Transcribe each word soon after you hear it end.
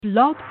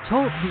Blog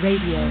Talk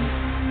Radio.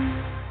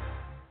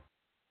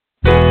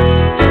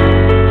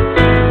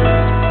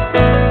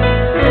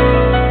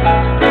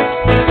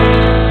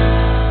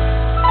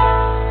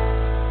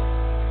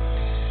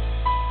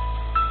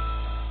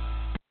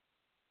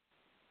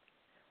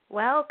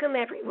 Welcome,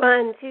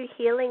 everyone, to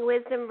Healing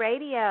Wisdom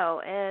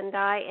Radio, and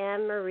I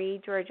am Marie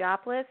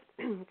Georgopulos.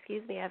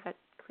 Excuse me, I have to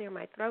clear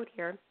my throat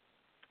here.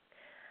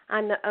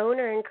 I'm the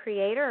owner and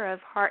creator of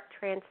Heart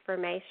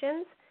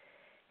Transformations,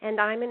 and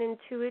I'm an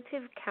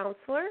intuitive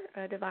counselor,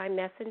 a divine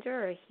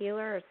messenger, a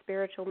healer, a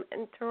spiritual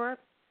mentor,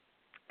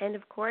 and,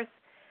 of course,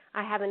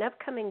 I have an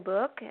upcoming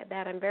book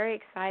that I'm very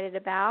excited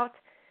about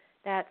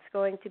that's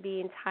going to be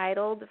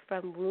entitled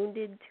From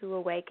Wounded to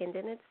Awakened,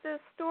 and it's the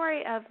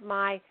story of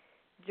my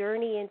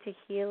journey into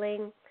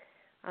healing,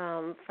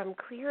 from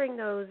clearing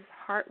those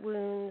heart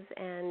wounds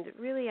and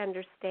really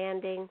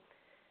understanding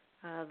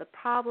the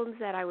problems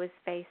that I was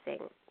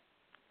facing.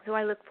 So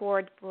I look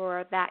forward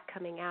for that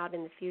coming out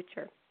in the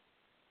future.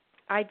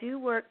 I do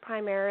work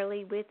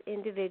primarily with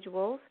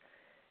individuals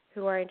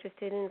who are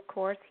interested in, of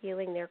course,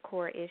 healing their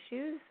core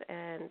issues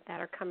and that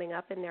are coming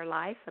up in their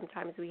life.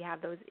 Sometimes we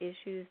have those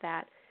issues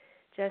that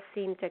just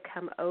seem to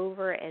come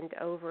over and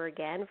over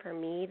again. For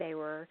me, they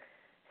were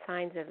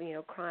signs of,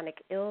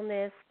 chronic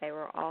illness. They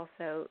were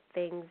also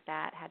things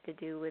that had to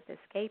do with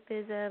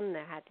escapism,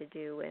 that had to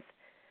do with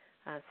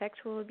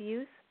sexual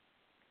abuse.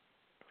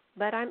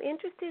 But I'm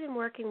interested in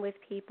working with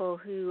people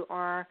who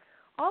are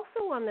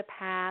also on the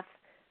path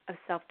of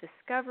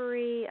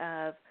self-discovery,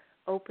 of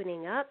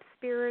opening up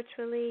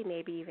spiritually,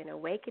 maybe even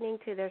awakening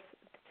to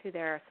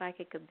their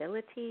psychic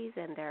abilities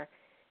and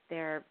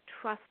their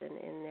trust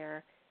in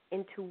their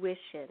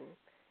intuition.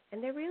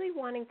 And they're really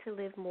wanting to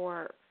live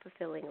more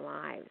fulfilling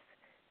lives.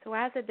 So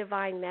as a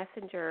divine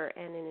messenger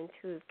and an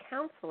intuitive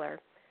counselor,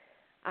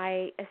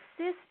 I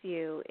assist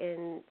you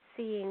in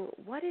seeing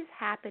what is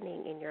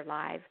happening in your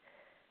life,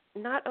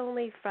 not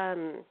only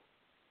from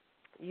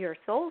your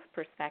soul's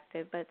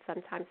perspective, but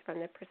sometimes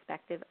from the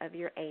perspective of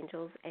your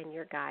angels and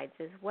your guides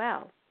as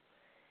well.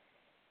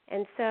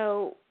 And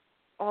so,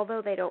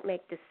 although they don't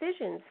make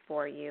decisions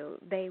for you,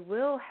 they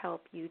will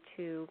help you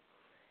to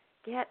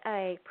get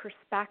a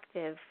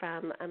perspective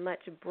from a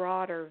much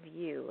broader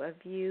view, a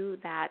view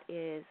that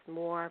is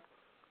more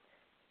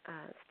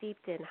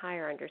steeped in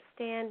higher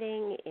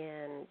understanding,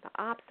 in the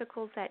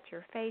obstacles that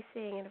you're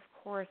facing, and, of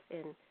course,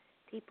 in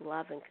deep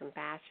love and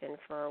compassion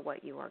for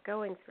what you are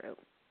going through.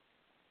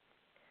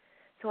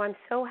 So I'm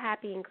so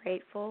happy and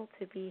grateful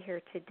to be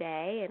here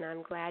today, and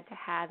I'm glad to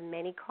have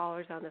many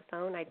callers on the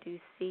phone. I do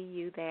see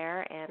you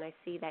there, and I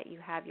see that you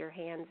have your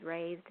hands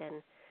raised and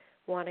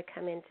want to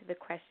come into the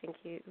question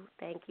queue.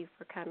 Thank you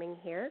for coming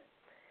here.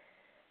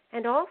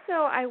 And also,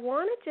 I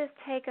want to just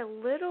take a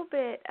little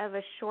bit of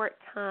a short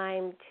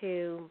time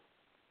to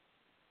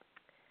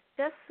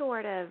just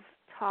sort of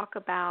talk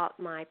about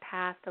my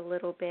past a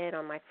little bit.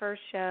 On my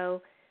first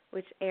show,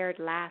 which aired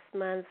last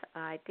month,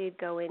 I did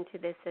go into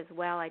this as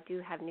well. I do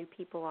have new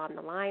people on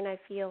the line, I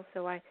feel,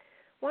 so I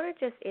want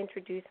to just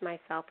introduce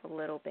myself a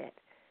little bit.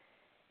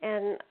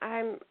 And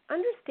I'm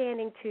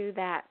understanding, too,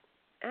 that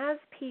as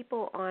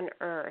people on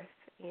Earth,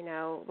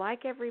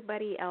 like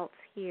everybody else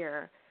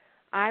here,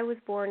 I was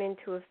born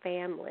into a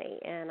family,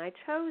 and I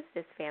chose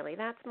this family.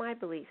 That's my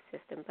belief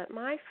system. But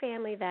my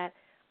family that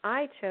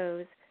I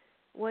chose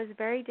was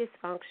very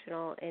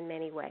dysfunctional in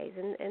many ways.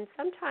 And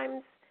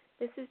sometimes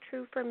this is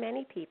true for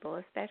many people,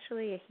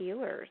 especially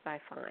healers, I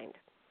find.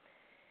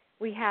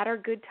 We had our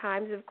good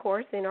times, of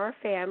course, in our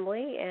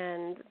family,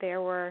 and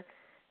there were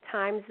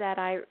times that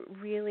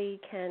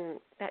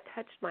that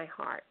touched my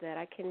heart, that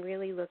I can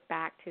really look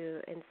back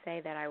to and say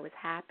that I was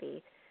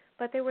happy.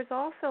 But there was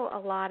also a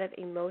lot of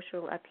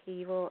emotional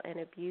upheaval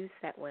and abuse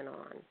that went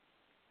on.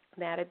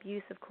 That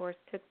abuse, of course,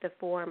 took the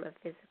form of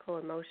physical,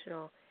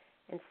 emotional,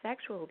 and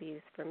sexual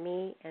abuse for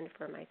me and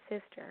for my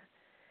sister.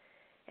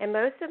 And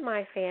most of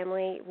my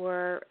family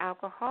were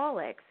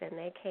alcoholics, and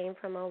they came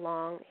from a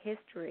long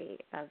history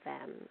of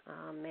them.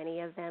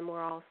 Many of them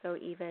were also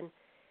even,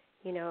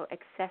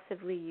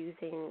 excessively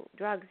using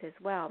drugs as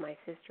well. My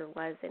sister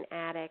was an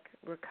addict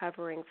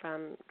recovering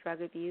from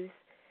drug abuse.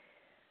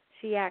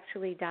 She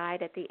actually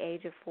died at the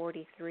age of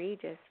 43,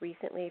 just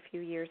recently, a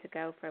few years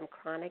ago, from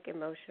chronic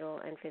emotional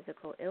and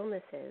physical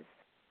illnesses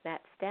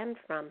that stemmed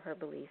from her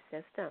belief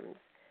systems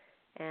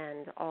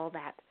and all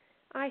that,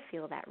 I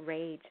feel, that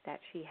rage that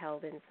she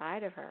held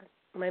inside of her.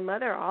 My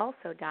mother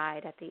also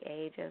died at the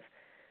age of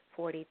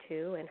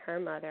 42, and her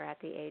mother at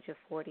the age of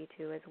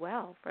 42 as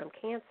well, from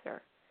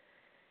cancer.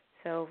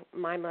 So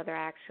my mother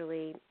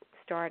actually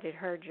started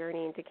her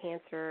journey into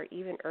cancer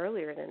even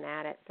earlier than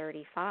that, at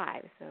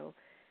 35. So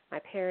my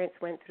parents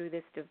went through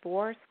this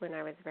divorce when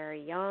I was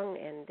very young,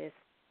 and this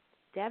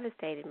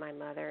devastated my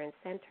mother and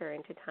sent her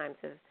into times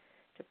of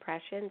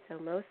depression. So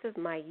most of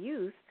my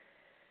youth,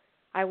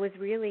 I was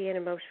really an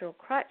emotional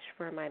crutch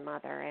for my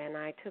mother, and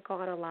I took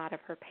on a lot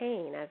of her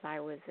pain, as I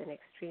was an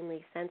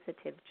extremely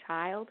sensitive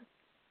child,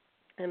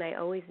 and I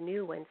always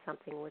knew when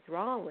something was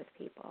wrong with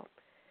people.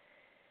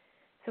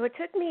 So it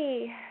took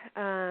me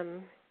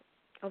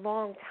a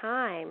long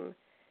time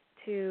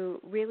to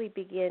really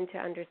begin to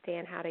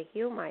understand how to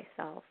heal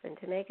myself. And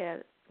to make a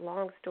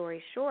long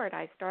story short,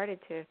 I started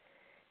to,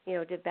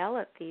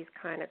 develop these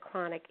kind of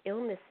chronic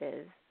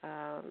illnesses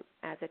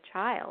as a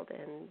child,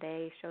 and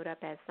they showed up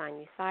as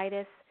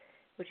sinusitis,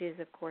 which is,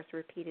 of course,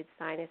 repeated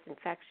sinus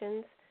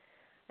infections,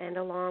 and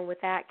along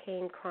with that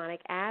came chronic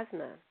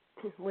asthma,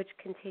 which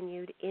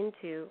continued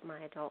into my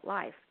adult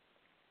life.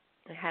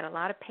 I had a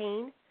lot of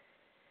pain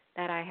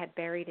that I had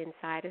buried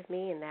inside of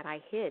me and that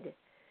I hid,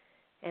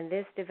 and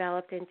this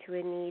developed into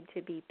a need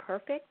to be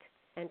perfect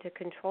and to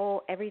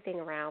control everything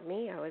around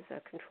me. I was a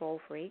control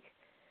freak.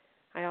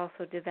 I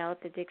also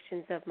developed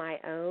addictions of my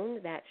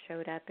own that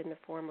showed up in the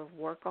form of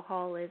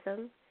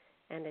workaholism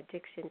and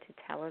addiction to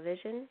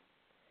television.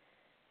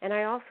 And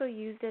I also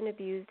used and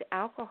abused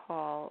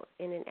alcohol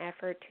in an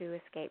effort to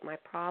escape my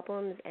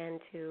problems and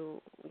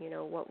to,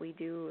 what we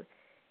do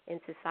in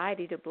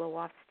society to blow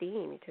off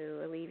steam,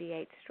 to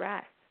alleviate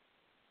stress.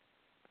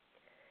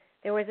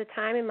 There was a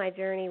time in my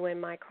journey when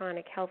my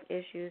chronic health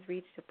issues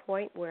reached a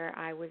point where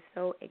I was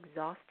so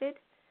exhausted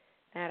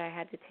that I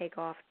had to take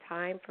off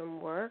time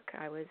from work.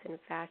 I was in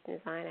fashion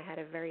design. I had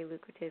a very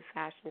lucrative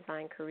fashion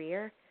design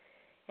career,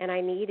 and I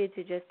needed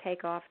to just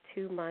take off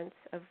 2 months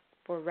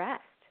for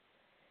rest.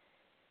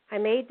 I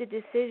made the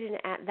decision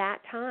at that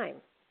time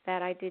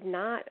that I did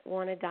not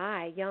want to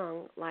die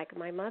young like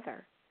my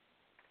mother,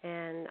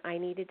 and I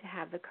needed to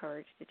have the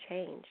courage to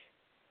change.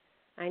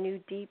 I knew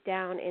deep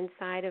down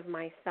inside of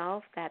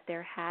myself that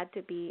there had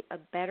to be a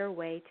better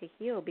way to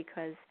heal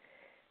because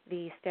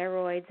the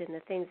steroids and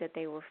the things that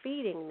they were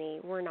feeding me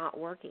were not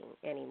working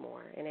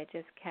anymore, and it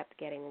just kept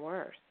getting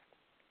worse.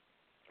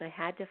 I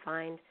had to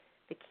find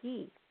the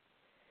key.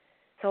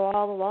 So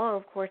all along,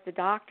 of course, the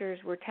doctors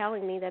were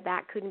telling me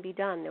that couldn't be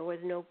done. There was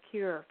no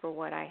cure for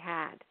what I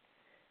had,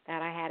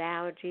 that I had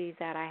allergies,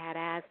 that I had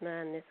asthma,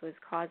 and this was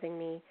causing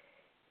me,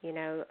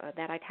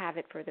 that I'd have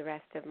it for the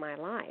rest of my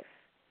life.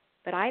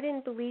 But I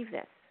didn't believe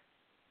this,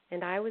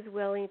 and I was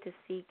willing to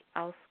seek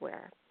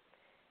elsewhere.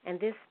 And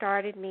this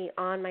started me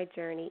on my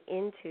journey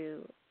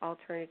into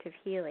alternative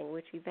healing,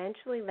 which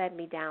eventually led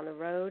me down the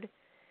road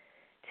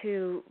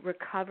to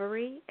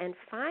recovery and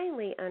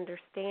finally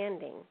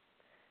understanding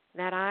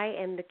that I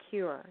am the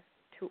cure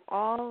to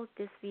all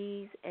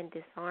disease and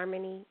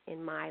disharmony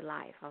in my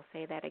life. I'll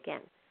say that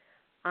again.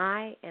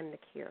 I am the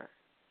cure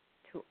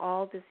to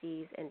all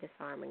disease and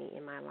disharmony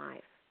in my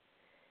life.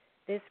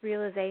 This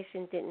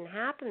realization didn't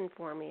happen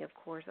for me, of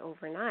course,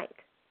 overnight.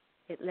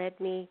 It led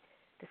me,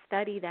 the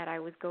study that I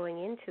was going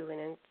into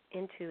and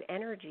into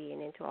energy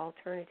and into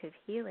alternative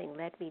healing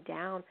led me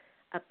down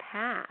a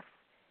path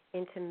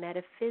into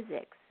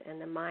metaphysics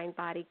and the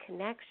mind-body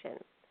connection,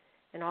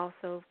 and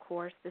also, of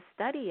course, the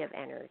study of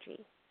energy.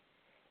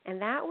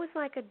 And that was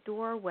like a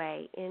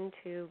doorway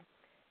into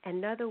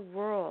another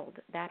world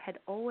that had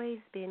always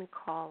been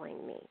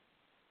calling me.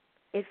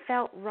 It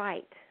felt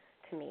right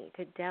to me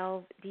to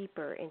delve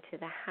deeper into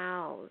the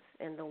hows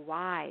and the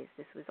whys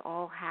this was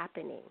all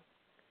happening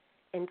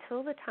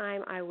until the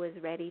time I was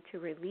ready to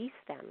release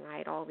them,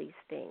 right, all these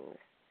things.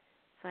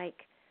 It's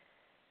like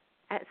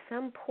at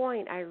some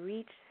point I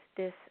reached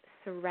this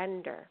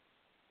surrender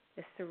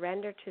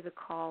to the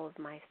call of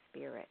my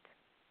spirit.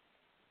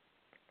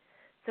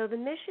 So the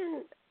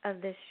mission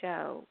of this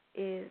show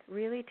is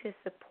really to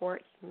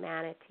support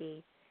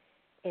humanity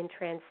in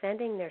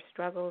transcending their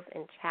struggles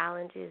and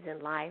challenges in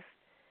life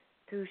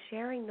through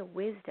sharing the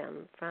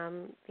wisdom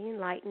from the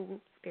enlightened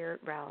spirit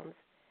realms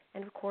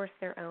and, of course,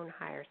 their own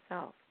higher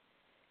self.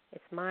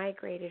 It's my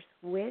greatest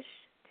wish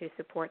to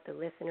support the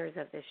listeners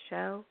of this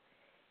show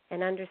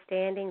in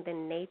understanding the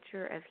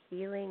nature of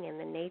healing and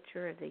the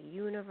nature of the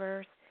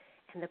universe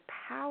and the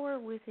power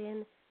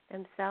within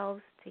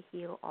themselves to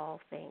heal all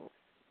things.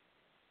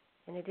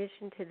 In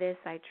addition to this,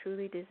 I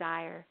truly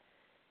desire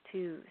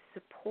to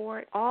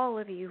support all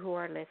of you who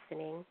are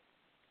listening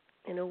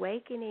in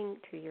awakening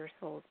to your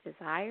soul's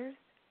desires,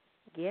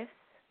 gifts,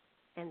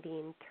 and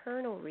the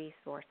internal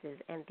resources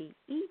and the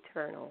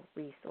eternal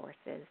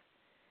resources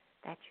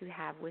that you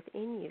have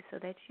within you so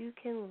that you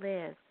can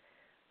live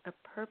a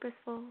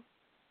purposeful,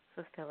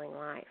 fulfilling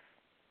life.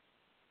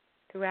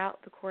 Throughout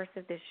the course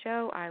of this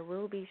show, I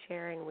will be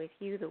sharing with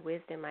you the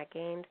wisdom I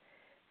gained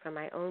from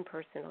my own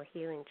personal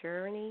healing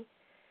journey,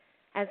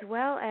 as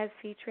well as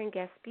featuring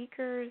guest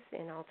speakers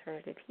in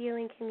alternative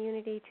healing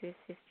community to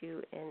assist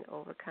you in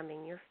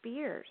overcoming your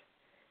fears,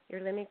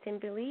 your limiting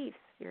beliefs,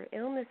 your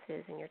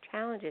illnesses, and your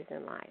challenges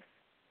in life.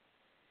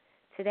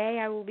 Today,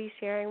 I will be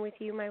sharing with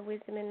you my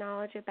wisdom and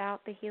knowledge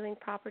about the healing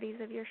properties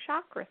of your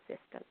chakra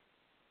system.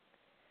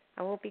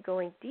 I won't be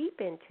going deep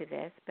into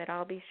this, but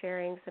I'll be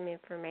sharing some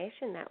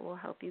information that will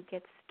help you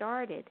get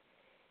started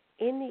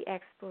in the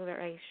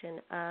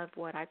exploration of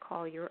what I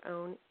call your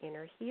own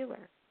inner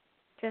healer.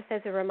 Just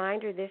as a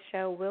reminder, this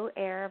show will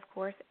air, of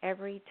course,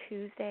 every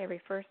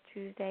first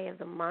Tuesday of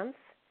the month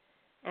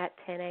at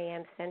 10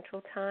 a.m.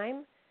 Central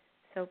Time.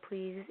 So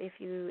please, if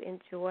you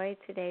enjoy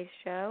today's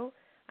show,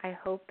 I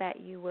hope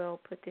that you will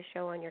put the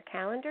show on your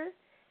calendar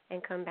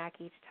and come back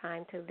each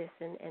time to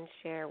listen and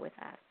share with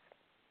us.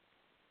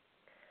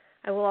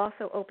 I will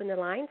also open the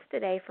lines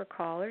today for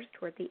callers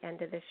toward the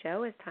end of the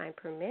show as time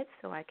permits,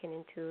 so I can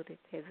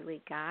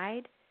intuitively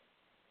guide,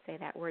 say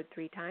that word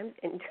 3 times,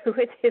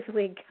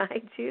 intuitively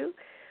guide you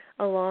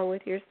along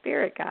with your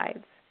spirit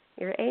guides,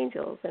 your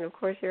angels, and of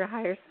course your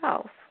higher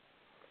self.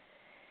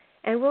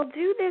 And we'll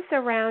do this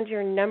around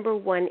your number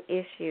one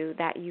issue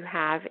that you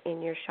have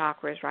in your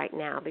chakras right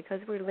now.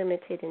 Because we're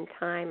limited in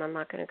time, I'm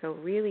not going to go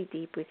really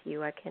deep with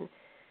you. I can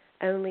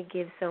only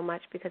give so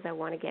much because I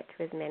want to get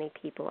to as many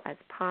people as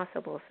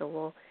possible.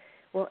 So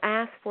we'll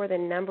ask for the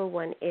number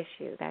one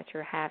issue that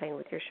you're having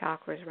with your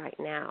chakras right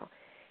now.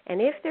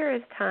 And if there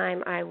is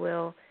time, I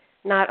will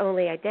not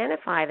only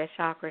identify the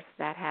chakras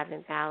that have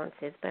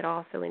imbalances, but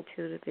also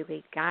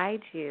intuitively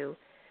guide you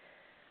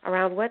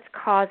around what's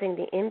causing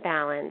the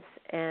imbalance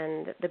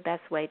and the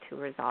best way to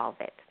resolve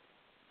it.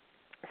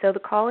 So the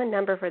call-in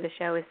number for the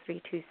show is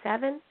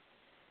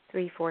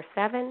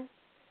 327-347-9995,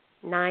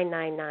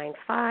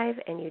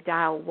 and you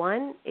dial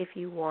 1 if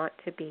you want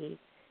to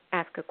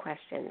ask a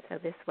question. So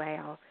this way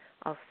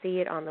I'll see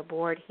it on the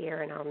board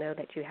here, and I'll know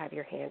that you have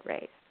your hand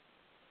raised.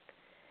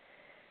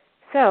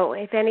 So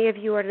if any of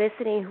you are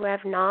listening who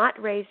have not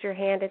raised your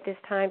hand at this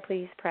time,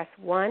 please press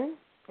 1.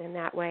 And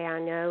that way I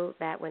know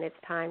that when it's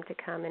time to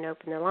come and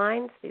open the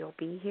lines, you'll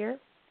be here,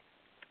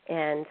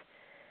 and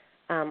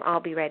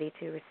I'll be ready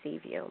to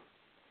receive you.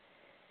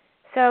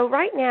 So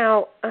right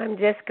now I'm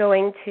just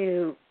going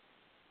to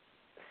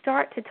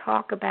start to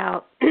talk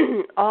about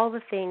all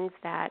the things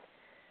that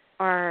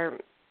are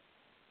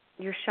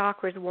your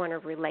chakras want to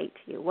relate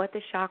to you, what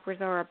the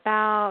chakras are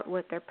about,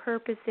 what their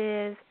purpose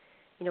is,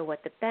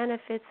 what the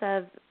benefits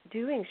of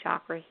doing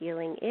chakra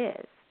healing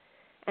is.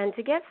 And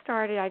to get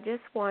started, I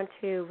just want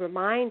to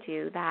remind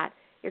you that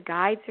your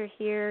guides are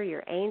here,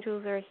 your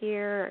angels are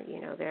here.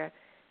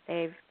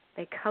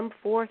 They come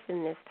forth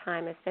in this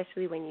time,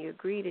 especially when you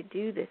agree to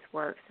do this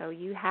work. So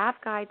you have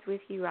guides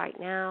with you right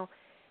now,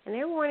 and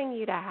they're wanting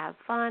you to have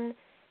fun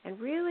and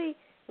really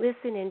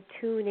listen and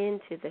tune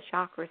into the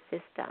chakra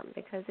system,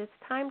 because it's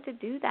time to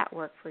do that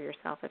work for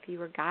yourself if you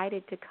were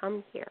guided to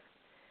come here.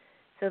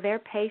 So they're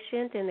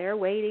patient and they're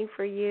waiting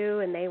for you,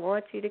 and they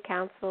want you to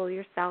counsel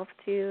yourself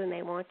too, and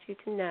they want you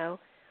to know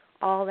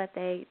all that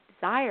they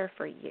desire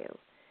for you.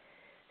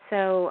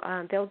 So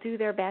they'll do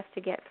their best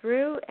to get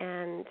through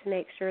and to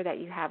make sure that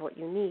you have what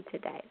you need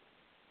today.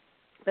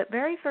 But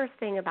very first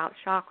thing about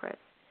chakras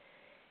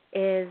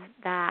is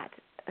that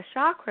a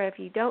chakra, if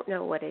you don't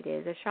know what it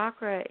is, a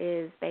chakra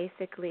is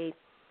basically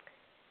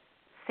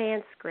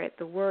Sanskrit.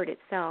 The word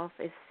itself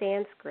is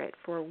Sanskrit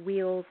for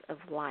wheels of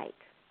light.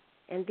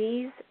 And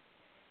these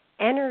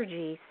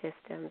energy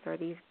systems, or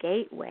these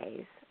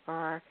gateways,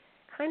 are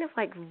kind of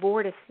like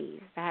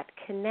vortices that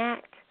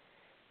connect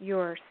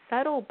your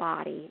subtle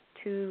body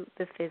to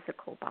the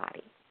physical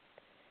body.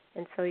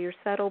 And so your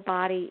subtle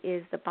body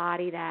is the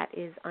body that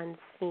is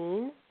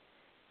unseen.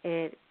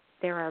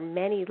 There are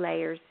many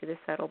layers to the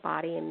subtle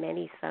body and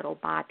many subtle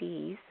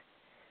bodies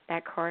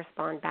that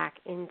correspond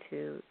back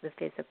into the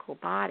physical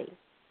body.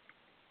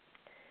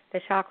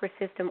 The chakra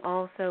system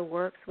also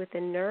works with the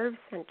nerve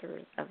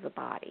centers of the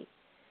body.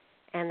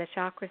 And the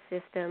chakra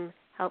system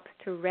helps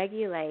to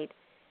regulate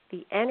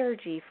the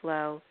energy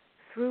flow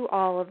through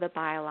all of the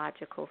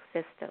biological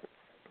systems.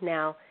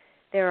 Now,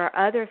 there are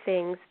other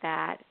things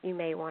that you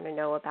may want to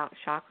know about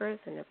chakras,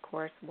 and of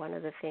course, one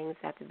of the things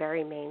that's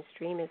very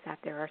mainstream is that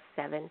there are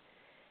 7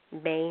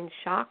 main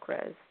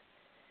chakras.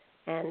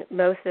 And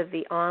most of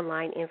the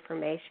online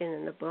information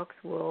in the books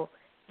will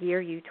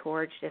gear you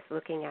towards just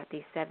looking at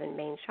these 7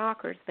 main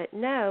chakras, but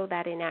know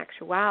that in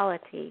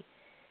actuality,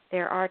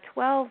 there are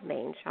 12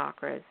 main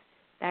chakras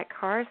that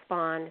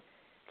correspond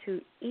to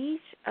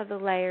each of the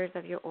layers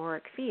of your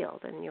auric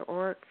field. And your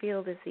auric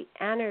field is the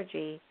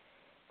energy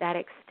that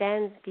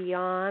extends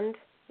beyond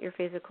your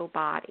physical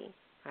body,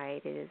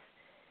 right? It is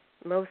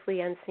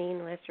mostly unseen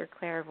unless you're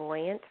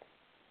clairvoyant.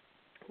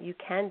 You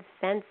can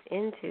sense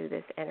into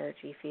this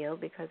energy field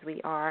because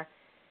we are,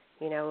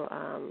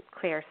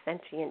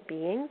 clairsentient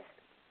beings.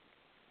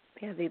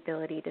 We have the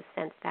ability to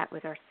sense that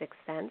with our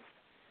 6th sense.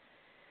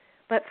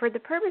 But for the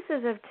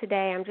purposes of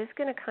today, I'm just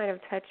going to kind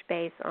of touch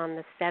base on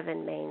the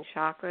 7 main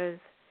chakras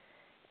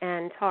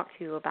and talk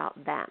to you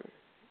about them.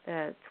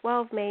 The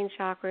 12 main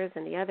chakras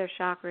and the other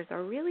chakras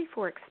are really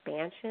for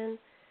expansion.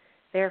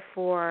 They're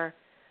for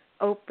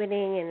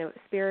opening and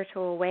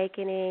spiritual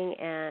awakening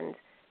and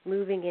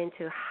moving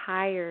into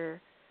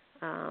higher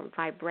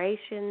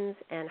vibrations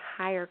and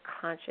higher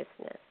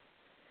consciousness.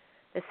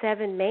 The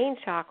 7 main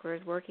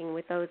chakras, working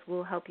with those,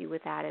 will help you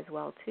with that as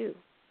well too.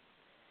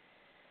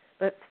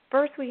 But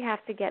first we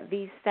have to get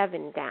these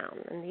 7 down,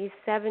 and these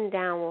 7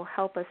 down will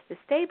help us to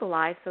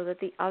stabilize so that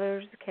the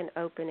others can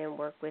open and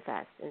work with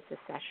us in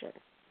succession.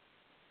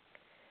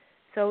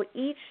 So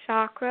each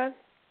chakra,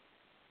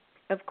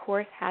 of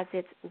course, has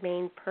its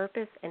main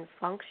purpose and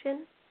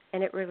function,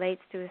 and it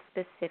relates to a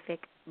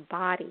specific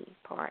body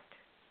part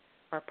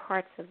or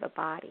parts of the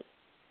body.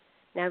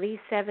 Now these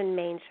 7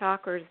 main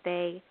chakras,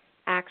 they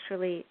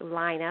actually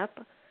line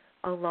up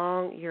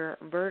along your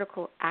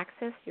vertical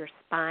axis, your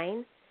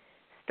spine.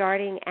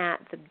 starting at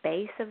the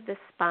base of the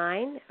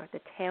spine or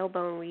the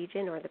tailbone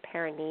region or the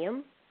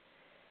perineum,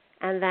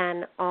 and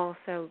then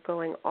also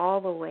going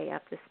all the way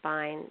up the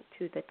spine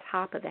to the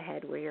top of the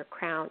head where your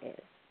crown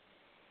is.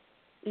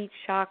 Each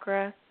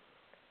chakra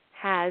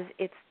has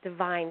its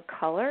divine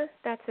color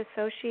that's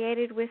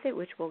associated with it,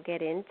 which we'll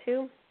get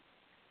into,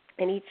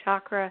 and each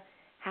chakra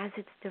has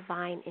its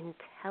divine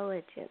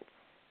intelligence,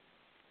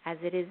 as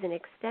it is an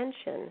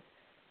extension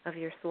of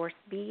your source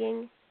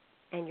being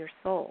and your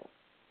soul.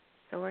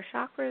 So our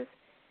chakras,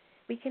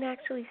 we can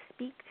actually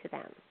speak to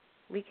them.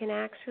 We can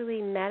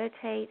actually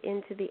meditate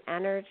into the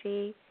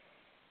energy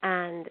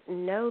and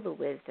know the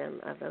wisdom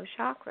of those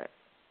chakras.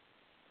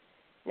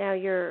 Now,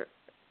 your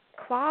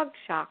clogged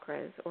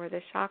chakras, or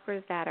the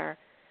chakras that are,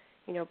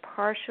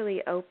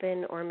 partially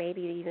open, or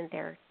maybe even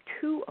they're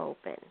too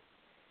open,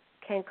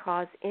 can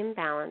cause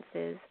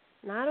imbalances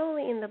not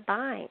only in the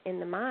body,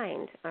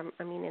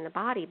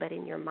 but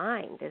in your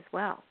mind as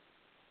well.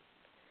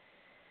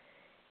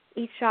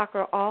 Each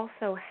chakra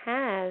also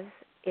has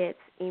its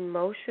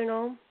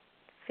emotional,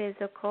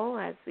 physical,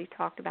 as we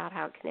talked about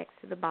how it connects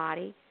to the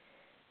body,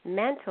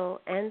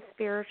 mental and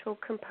spiritual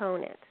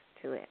component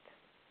to it.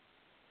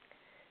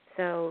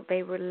 So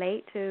they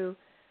relate to,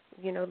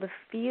 the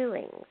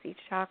feelings. Each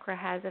chakra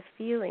has a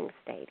feeling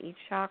state. Each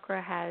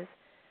chakra has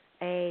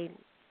a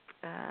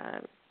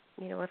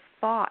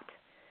thought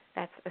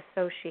that's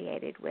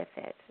associated with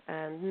it,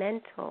 a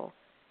mental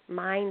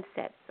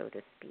mindset, so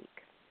to speak.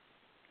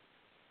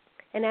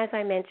 And as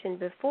I mentioned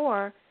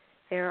before,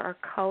 there are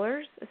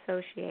colors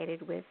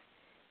associated with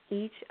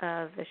each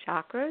of the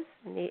chakras.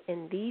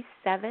 In these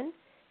 7,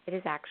 it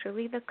is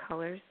actually the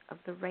colors of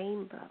the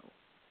rainbow.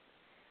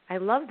 I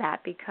love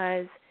that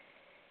because,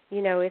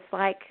 it's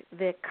like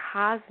the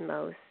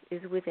cosmos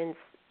is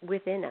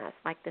within us,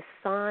 like the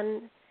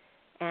sun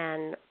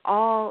and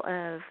all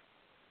of,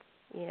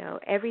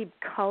 every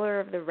color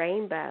of the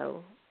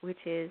rainbow,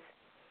 which is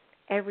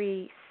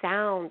every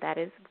sound that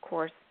is, of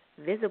course,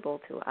 visible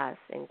to us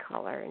in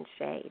color and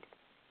shade.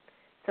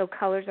 So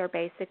colors are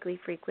basically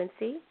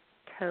frequency,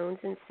 tones,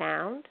 and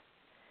sound.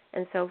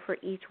 And so for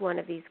each one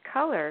of these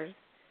colors,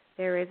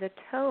 there is a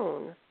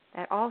tone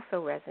that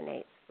also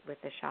resonates with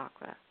the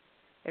chakra.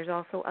 There's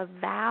also a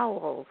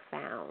vowel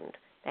sound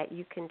that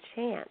you can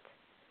chant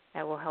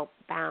that will help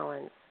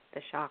balance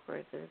the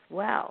chakras as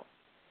well.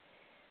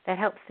 That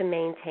helps to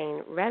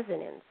maintain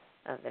resonance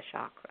of the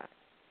chakra.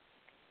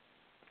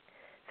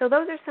 So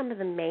those are some of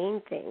the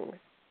main things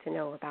to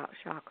know about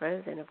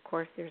chakras, and of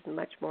course there's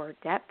much more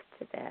depth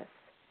to this.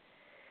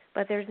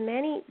 But there's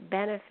many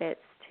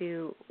benefits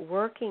to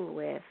working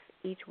with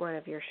each one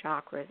of your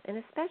chakras, and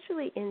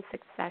especially in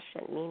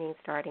succession, meaning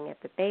starting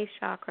at the base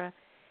chakra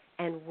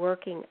and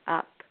working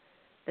up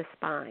the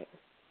spine.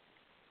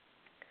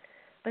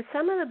 But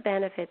some of the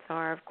benefits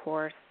are, of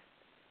course,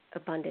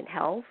 abundant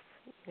health,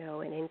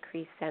 an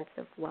increased sense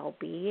of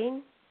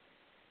well-being,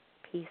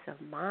 peace of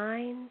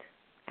mind,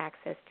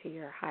 access to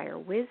your higher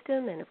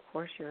wisdom, and of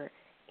course your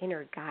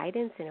inner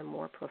guidance in a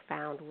more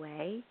profound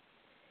way.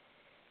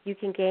 You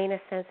can gain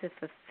a sense of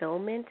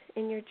fulfillment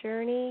in your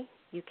journey.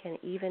 You can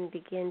even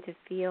begin to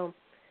feel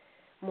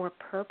more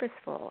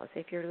purposeful, as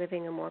if you're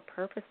living a more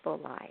purposeful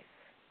life.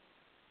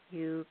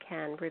 You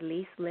can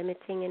release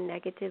limiting and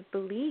negative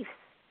beliefs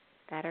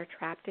that are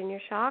trapped in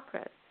your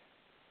chakras.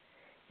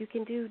 You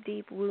can do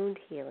deep wound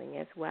healing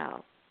as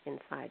well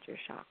inside your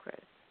chakras.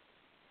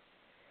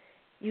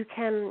 You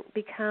can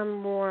become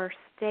more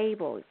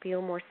stable,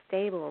 feel more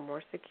stable and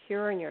more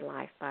secure in your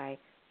life by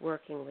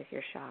working with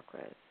your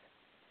chakras.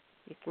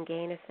 You can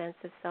gain a sense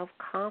of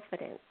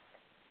self-confidence.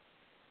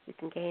 You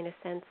can gain a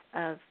sense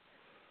of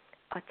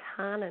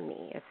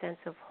autonomy, a sense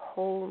of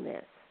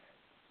wholeness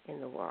in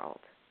the world.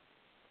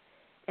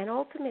 And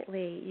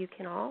ultimately, you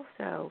can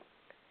also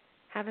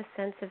have a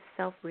sense of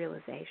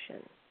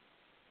self-realization.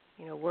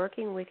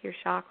 Working with your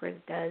chakras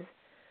does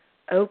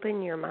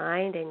open your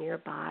mind and your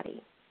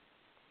body.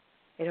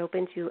 It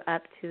opens you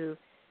up to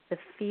the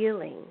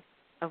feeling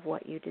of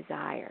what you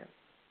desire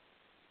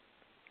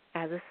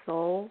as a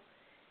soul,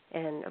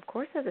 and of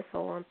course as a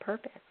soul on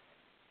purpose.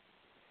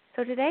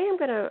 So today I'm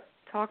going to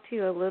talk to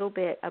you a little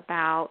bit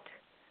about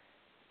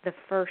the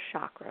first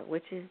chakra,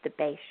 which is the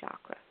base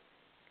chakra,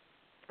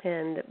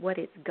 and what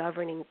its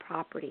governing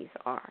properties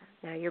are.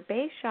 Now, your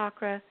base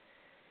chakra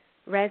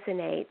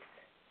resonates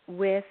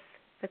with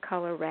the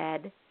color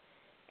red,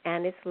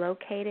 and it's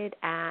located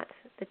at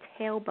the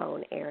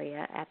tailbone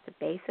area at the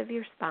base of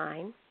your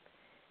spine.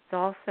 It's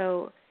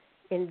also,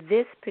 in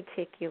this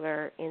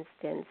particular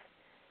instance,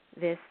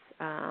 this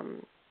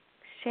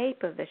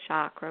shape of the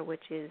chakra,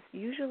 which is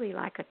usually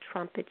like a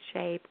trumpet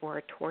shape or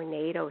a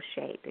tornado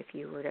shape, if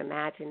you were to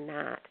imagine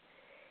that.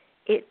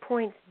 It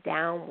points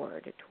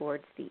downward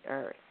towards the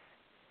earth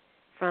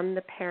from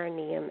the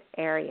perineum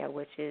area,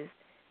 which is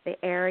the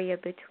area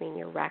between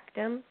your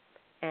rectum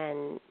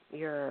and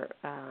your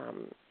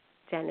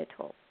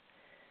genitals.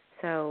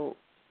 So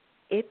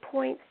it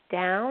points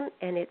down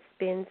and it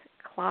spins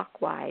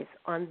clockwise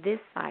on this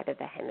side of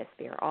the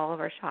hemisphere. All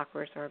of our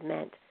chakras are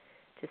meant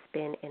to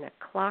spin in a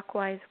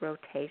clockwise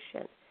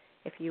rotation.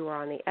 If you were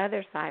on the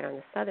other side, on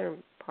the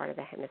southern part of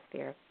the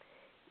hemisphere,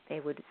 they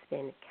would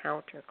spin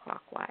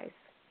counterclockwise.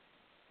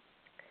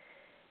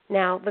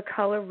 Now, the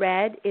color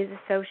red is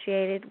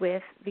associated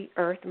with the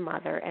Earth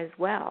Mother as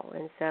well,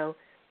 and so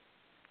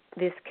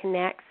this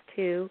connects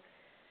to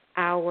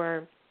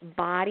our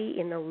body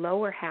in the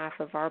lower half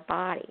of our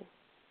body.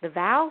 The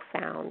vowel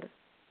sound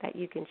that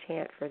you can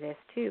chant for this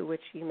too,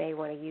 which you may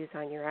want to use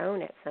on your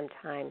own at some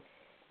time,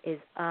 is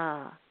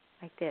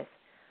like this.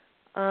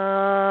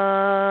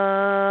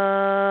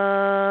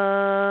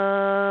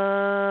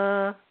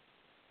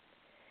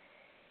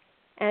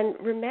 And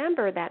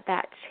remember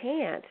that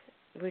chant,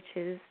 which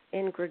is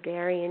in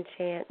Gregorian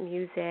chant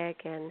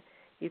music, and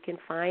you can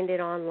find it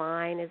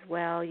online as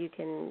well. You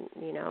can,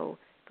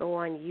 go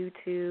on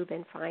YouTube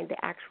and find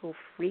the actual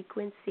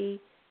frequency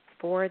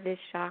for this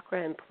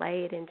chakra and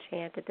play it and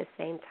chant at the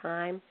same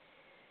time.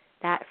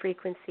 That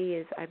frequency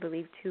is, I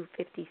believe,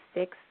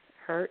 256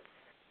 hertz.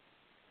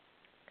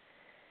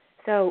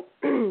 So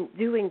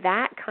doing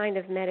that kind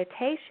of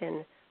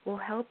meditation will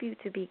help you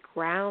to be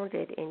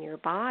grounded in your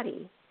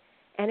body,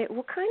 and it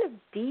will kind of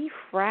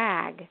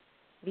defrag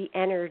the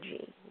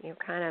energy,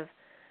 kind of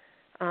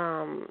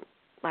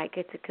like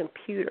it's a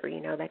computer,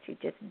 that you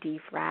just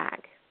defrag.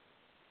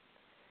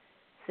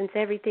 Since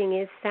everything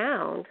is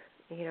sound,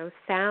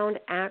 sound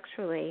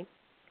actually,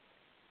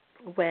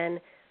 when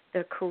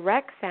the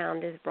correct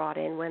sound is brought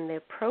in, when the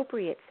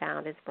appropriate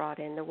sound is brought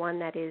in, the one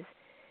that is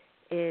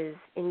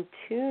in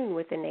tune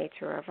with the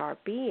nature of our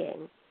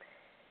being,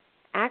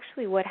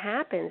 actually what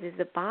happens is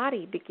the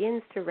body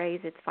begins to raise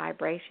its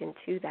vibration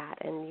to that.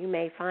 And you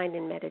may find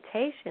in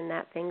meditation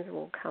that things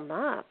will come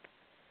up,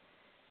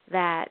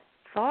 that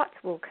thoughts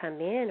will come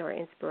in or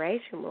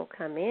inspiration will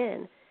come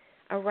in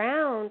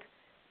around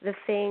the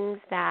things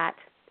that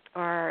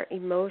are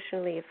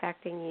emotionally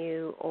affecting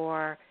you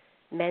or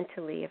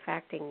mentally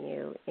affecting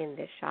you in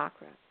this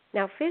chakra.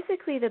 Now,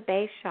 physically, the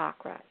base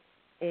chakra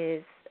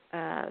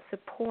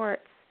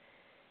supports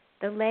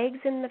the legs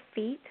and the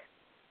feet,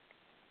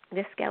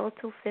 the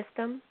skeletal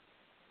system,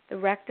 the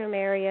rectum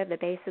area, the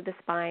base of the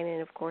spine,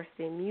 and, of course,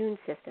 the immune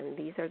system.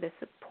 These are the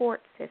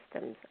support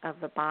systems of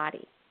the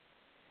body.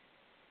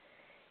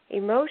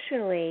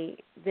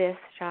 Emotionally, this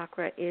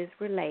chakra is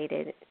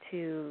related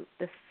to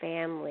the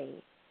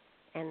family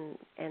and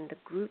the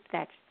groups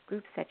that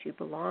you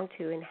belong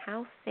to and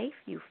how safe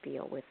you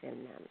feel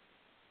within them.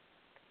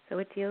 So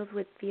it deals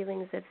with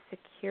feelings of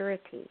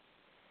security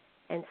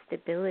and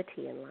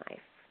stability in life.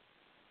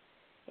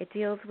 It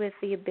deals with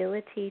the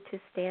ability to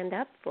stand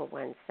up for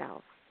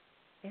oneself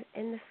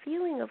and the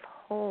feeling of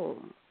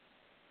home,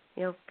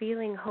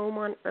 feeling home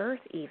on earth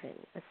even,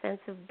 a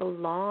sense of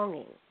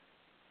belonging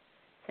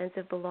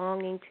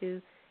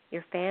to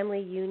your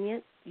family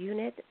unit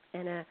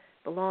and a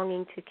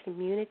belonging to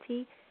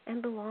community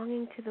and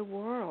belonging to the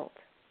world.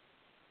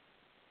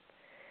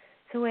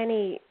 So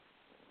any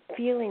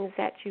feelings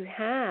that you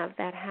have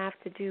that have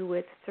to do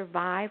with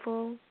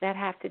survival, that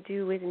have to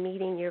do with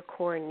meeting your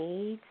core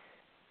needs,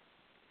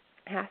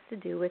 has to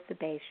do with the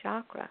base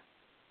chakra.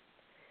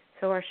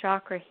 So our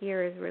chakra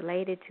here is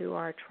related to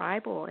our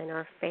tribal and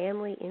our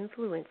family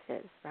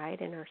influences, right,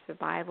 and our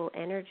survival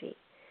energy.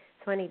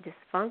 So any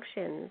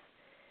dysfunctions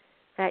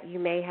that you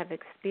may have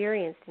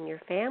experienced in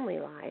your family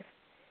life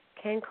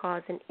can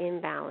cause an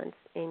imbalance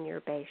in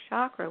your base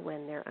chakra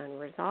when they're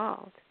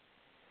unresolved.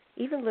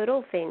 Even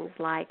little things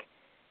like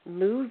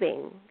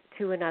moving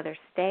to another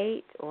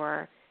state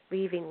or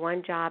leaving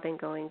one job and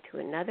going to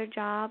another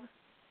job,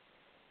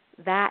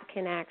 that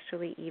can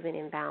actually even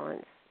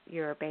imbalance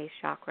your base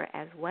chakra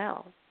as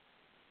well.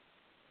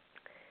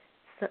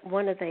 So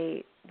one of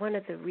the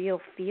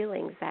real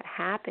feelings that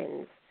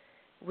happens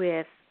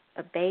with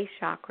a base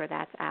chakra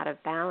that's out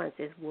of balance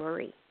is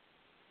worry.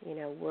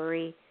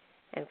 Worry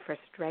and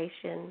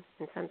frustration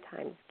and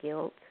sometimes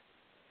guilt.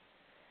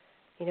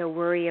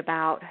 Worry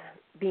about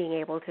being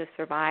able to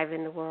survive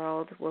in the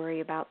world,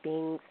 worry about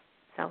being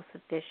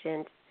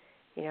self-sufficient.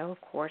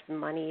 Of course,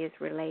 money is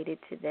related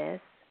to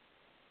this.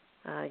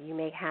 You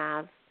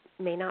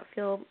may not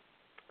feel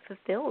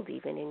fulfilled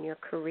even in your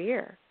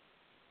career,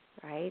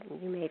 right?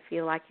 You may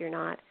feel like you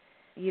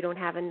don't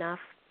have enough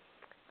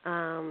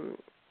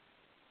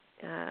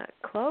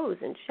clothes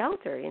and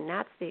shelter, and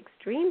that's the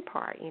extreme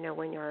part,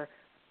 when your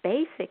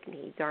basic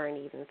needs aren't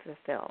even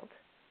fulfilled.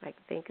 Like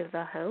think of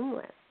the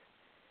homeless.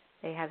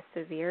 They have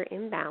severe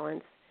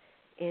imbalance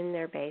in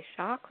their base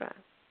chakra.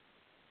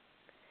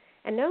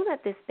 And know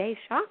that this base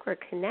chakra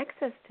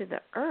connects us to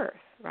the earth,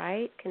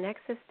 right?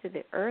 Connects us to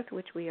the earth,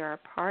 which we are a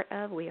part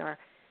of. We are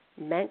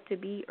meant to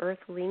be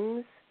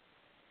earthlings.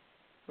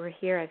 We're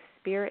here as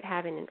spirit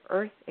having an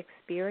earth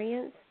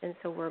experience, and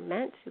so we're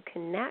meant to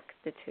connect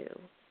the two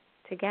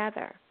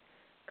together.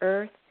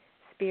 Earth,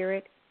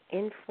 spirit,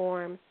 in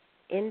form,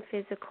 in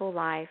physical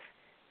life,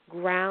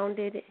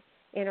 grounded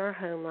in our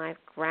home life,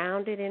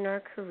 grounded in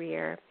our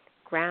career,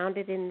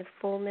 grounded in the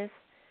fullness,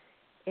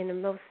 in the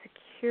most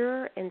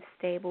secure and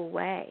stable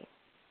way.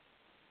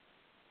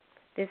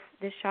 This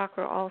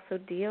chakra also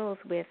deals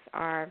with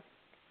our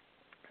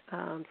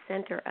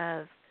center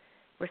of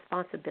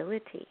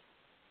responsibility.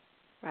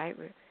 right?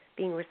 We're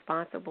being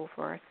responsible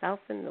for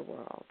ourselves in the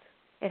world.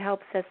 It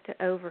helps us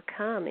to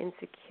overcome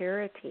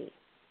insecurity,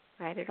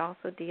 right? It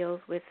also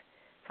deals with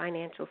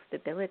financial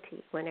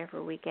stability.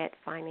 Whenever we get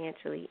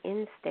financially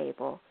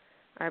unstable,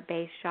 our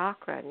base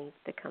chakra needs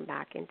to come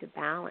back into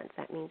balance.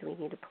 That means we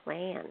need a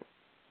plan.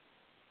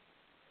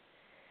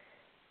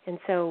 And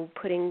so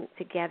putting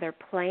together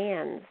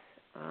plans,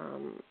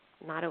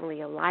 not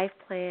only a life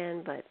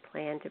plan, but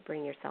plan to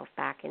bring yourself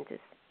back into,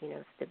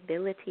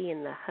 stability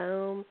in the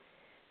home.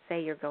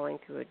 Say you're going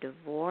through a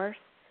divorce,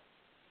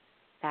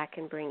 that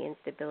can bring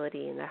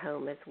instability in the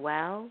home as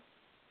well.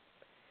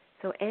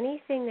 So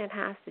anything that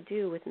has to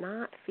do with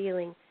not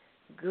feeling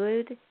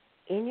good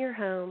in your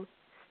home,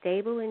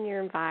 stable in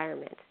your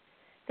environment.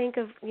 Think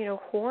of,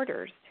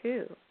 hoarders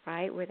too,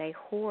 right, where they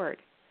hoard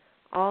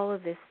all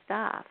of this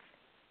stuff,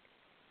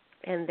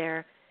 and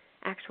their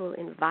actual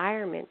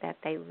environment that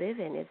they live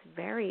in is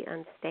very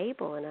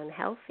unstable and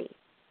unhealthy.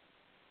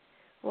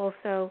 Well,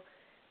 so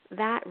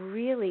that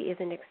really is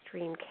an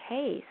extreme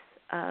case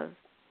of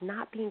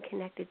not being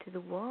connected to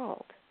the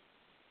world.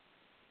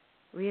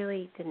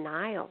 Really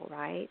denial,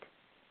 right?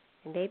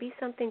 And maybe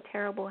something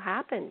terrible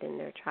happened in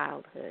their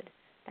childhood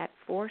that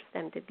forced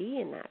them to be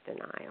in that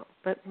denial.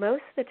 But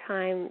most of the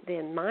time,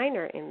 the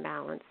minor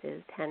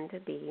imbalances tend to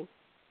be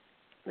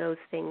those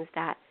things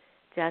that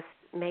just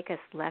make us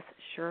less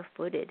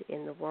sure-footed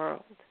in the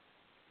world.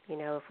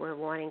 If we're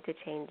wanting to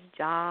change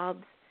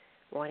jobs,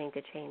 wanting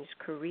to change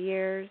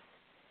careers,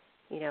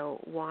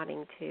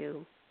 wanting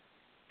to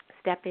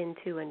step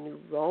into a new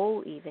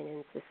role even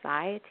in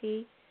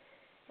society,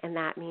 and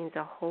that means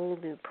a whole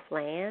new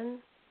plan.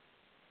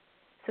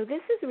 So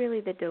this is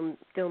really the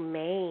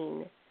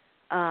domain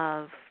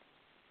of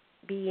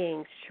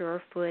being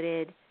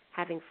sure-footed,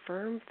 having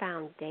firm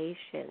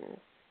foundations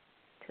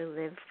to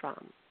live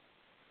from.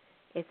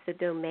 It's the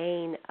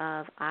domain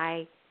of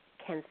I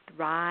can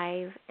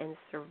thrive and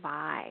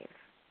survive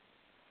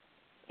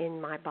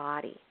in my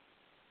body.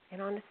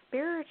 And on a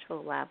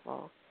spiritual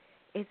level,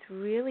 it's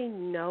really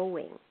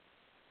knowing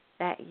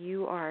that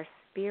you are a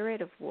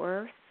spirit of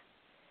worth,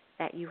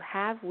 that you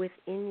have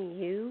within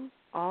you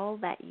all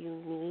that you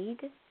need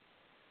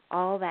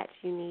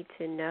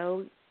to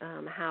know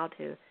how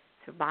to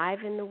survive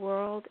in the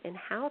world and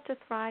how to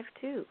thrive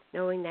too,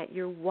 knowing that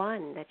you're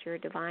one, that you're a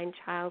divine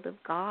child of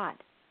God,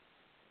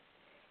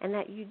 and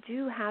that you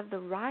do have the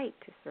right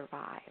to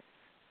survive.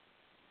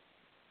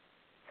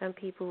 Some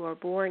people are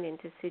born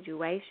into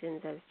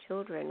situations as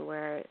children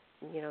where,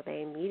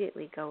 they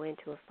immediately go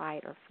into a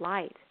fight or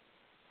flight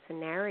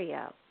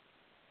scenario.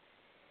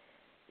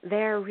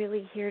 They're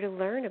really here to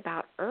learn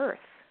about Earth,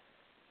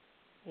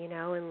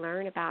 and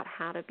learn about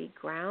how to be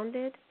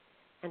grounded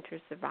and to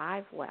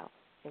survive well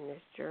in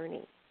this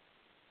journey.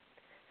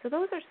 So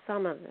those are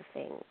some of the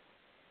things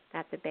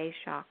that the base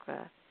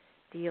chakra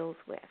deals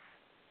with.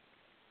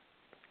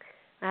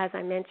 As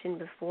I mentioned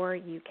before,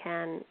 you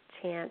can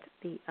chant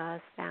the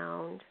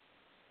sound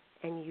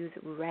and use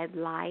red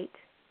light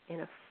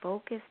in a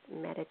focused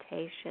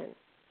meditation.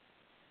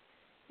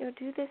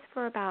 Do this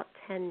for about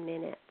 10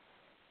 minutes,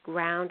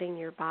 grounding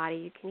your body.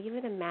 You can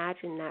even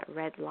imagine that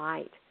red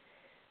light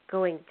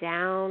going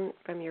down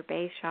from your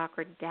base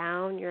chakra,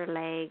 down your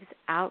legs,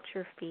 out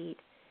your feet,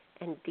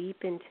 and deep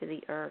into the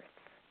earth.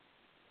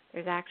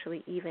 There's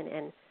actually even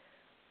an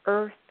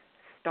earth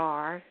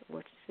star,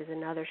 which is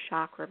another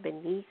chakra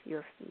beneath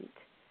your feet,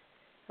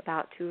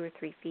 about 2 or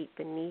 3 feet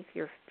beneath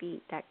your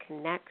feet, that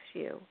connects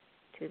you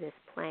to this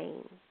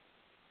plane.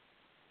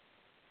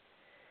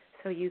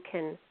 So you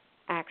can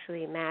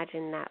actually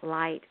imagine that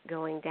light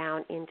going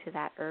down into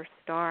that earth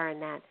star,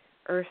 and that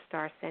earth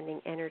star sending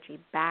energy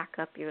back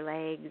up your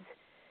legs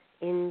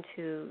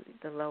into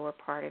the lower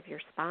part of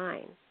your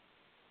spine.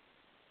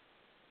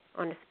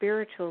 On a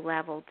spiritual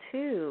level,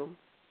 too,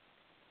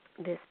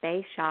 this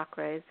base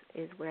chakra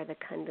is where the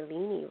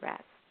Kundalini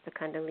rests. The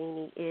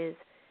Kundalini is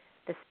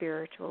the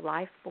spiritual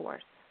life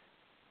force.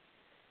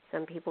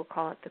 Some people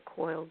call it the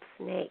coiled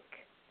snake.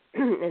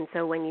 And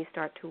so when you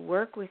start to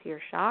work with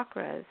your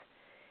chakras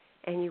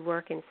and you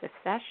work in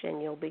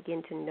succession, you'll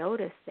begin to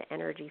notice the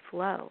energy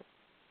flow.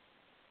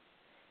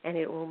 And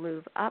it will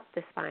move up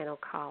the spinal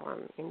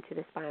column into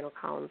the spinal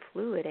column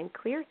fluid and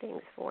clear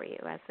things for you,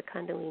 as the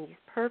Kundalini's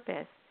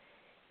purpose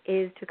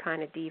is to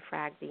kind of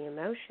defrag the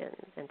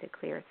emotions and to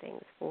clear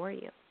things for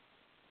you.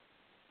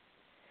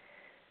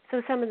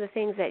 So some of the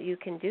things that you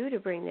can do to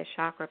bring this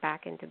chakra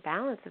back into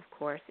balance, of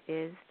course,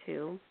 is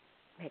to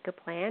make a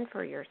plan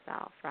for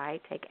yourself,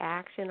 right? Take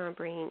action on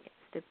bringing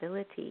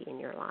stability in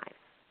your life.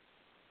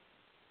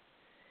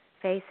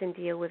 Face and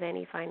deal with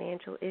any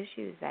financial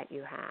issues that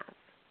you have.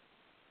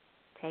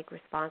 Take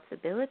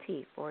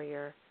responsibility for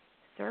your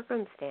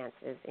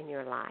circumstances in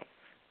your life.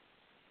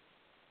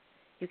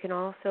 You can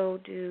also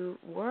do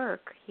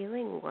work,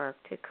 healing work,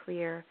 to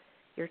clear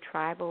your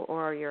tribal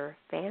or your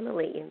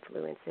family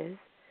influences,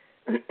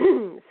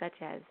 such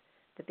as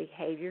the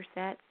behavior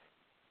sets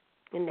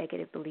and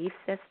negative belief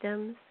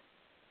systems,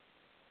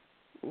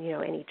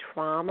 any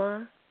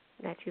trauma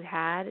that you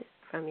had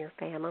from your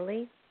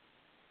family.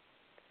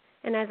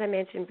 And as I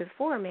mentioned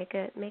before, make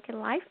a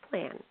life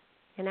plan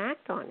and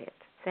act on it,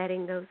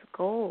 setting those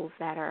goals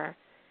that are,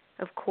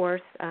 of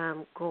course,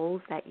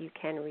 goals that you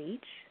can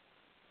reach,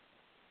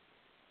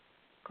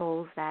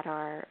 goals that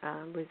are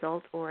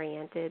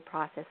result-oriented,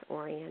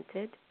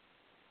 process-oriented.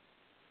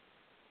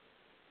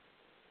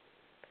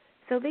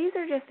 So these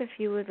are just a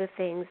few of the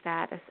things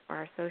that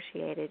are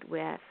associated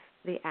with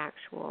the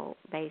actual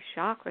base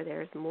chakra.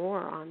 There's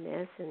more on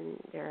this, and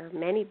there are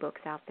many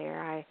books out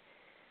there.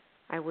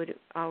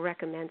 I'll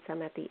recommend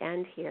some at the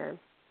end here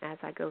as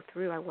I go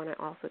through. I want to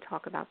also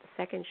talk about the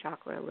second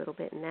chakra a little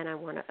bit, and then I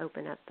want to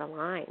open up the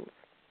lines.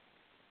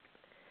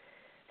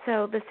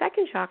 So the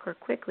second chakra,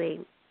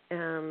 quickly,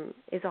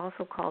 is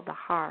also called the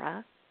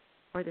hara,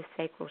 or the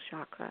sacral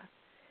chakra,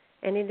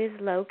 and it is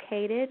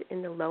located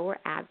in the lower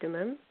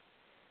abdomen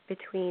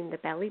between the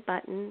belly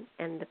button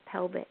and the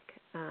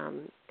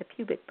the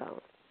pubic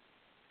bone.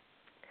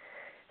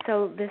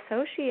 So the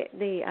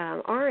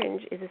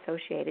orange is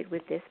associated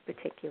with this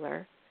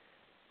particular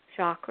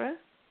chakra,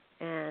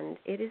 and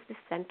it is the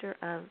center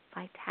of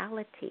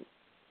vitality.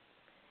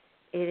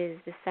 It is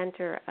the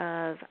center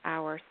of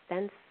our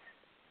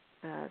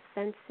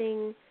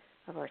sensing,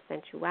 of our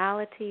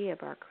sensuality,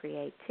 of our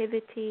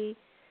creativity,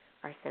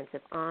 our sense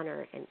of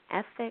honor and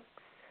ethics,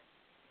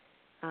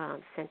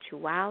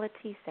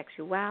 sensuality,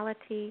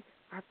 sexuality,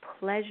 our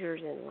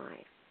pleasures in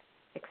life,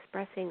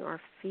 expressing our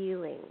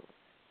feelings,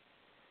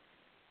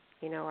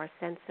 our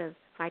sense of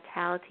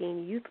vitality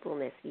and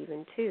youthfulness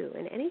even too,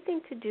 and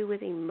anything to do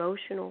with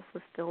emotional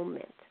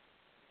fulfillment.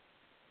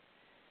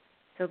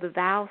 So the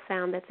vowel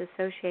sound that's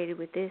associated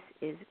with this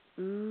is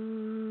ooh,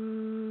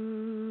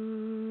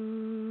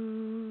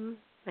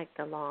 like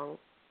the long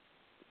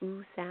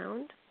ooh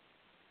sound.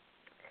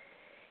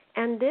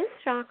 And this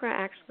chakra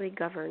actually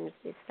governs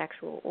the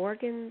sexual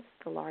organs,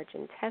 the large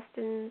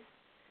intestines,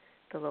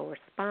 the lower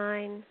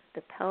spine,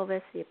 the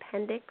pelvis, the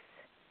appendix,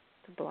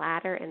 the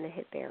bladder, and the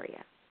hip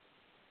area.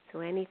 So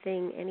any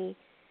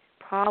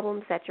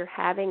problems that you're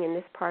having in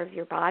this part of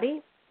your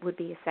body would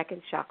be a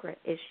second chakra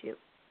issue.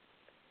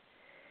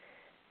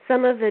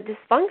 Some of the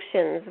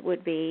dysfunctions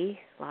would be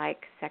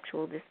like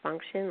sexual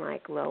dysfunction,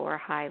 like low or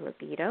high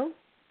libido,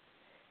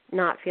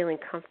 not feeling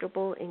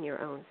comfortable in your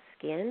own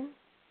skin,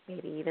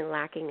 maybe even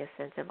lacking a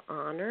sense of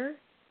honor,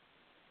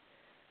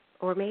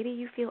 or maybe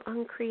you feel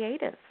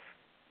uncreative,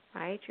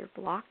 right? You're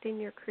blocked in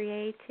your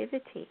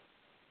creativity.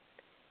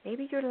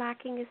 Maybe you're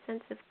lacking a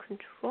sense of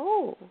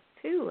control,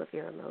 too, of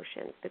your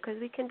emotions, because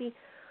we can be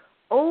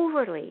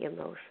overly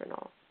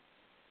emotional,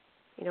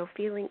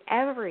 feeling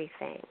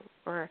everything,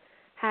 or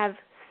have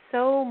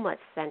so much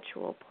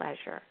sensual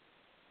pleasure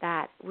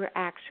that we're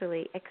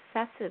actually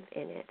excessive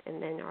in it, and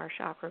then our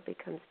chakra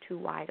becomes too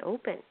wide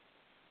open.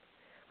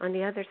 On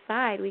the other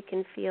side, we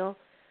can feel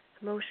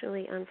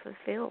emotionally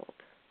unfulfilled,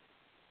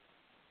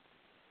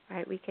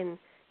 right? We can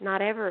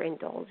not ever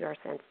indulge our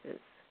senses.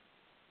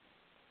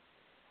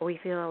 Or we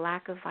feel a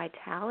lack of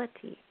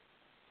vitality,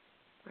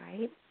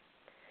 right?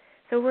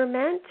 So we're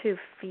meant to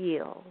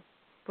feel.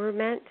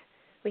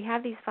 We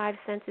have these five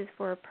senses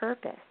for a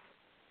purpose.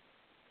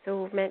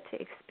 So we're meant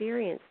to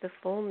experience the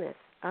fullness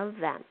of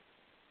them.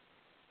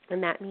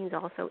 And that means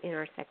also in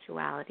our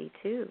sexuality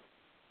too.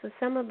 So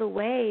some of the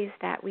ways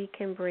that we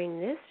can bring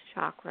this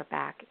chakra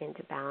back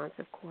into balance,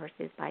 of course,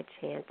 is by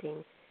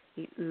chanting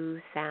the ooh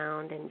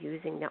sound and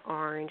using the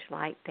orange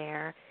light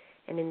there.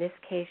 And in this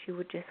case, you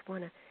would just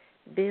want to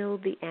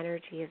build the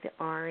energy of the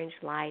orange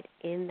light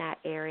in that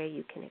area.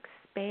 You can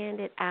expand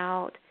it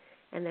out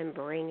and then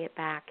bring it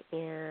back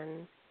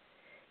in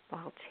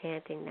while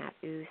chanting that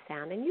ooh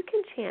sound. And you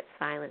can chant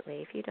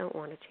silently if you don't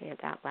want to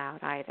chant out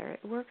loud either.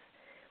 It works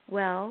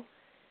well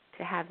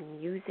to have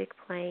music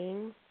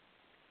playing,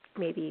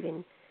 maybe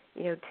even,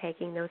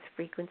 taking those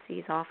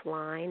frequencies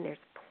offline. There's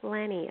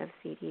plenty of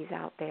CDs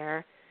out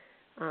there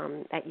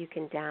that you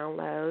can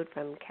download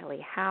from Kelly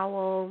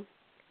Howell.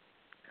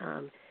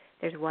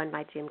 There's one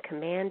by Jim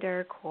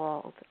Commander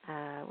called,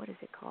 what is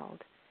it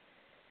called?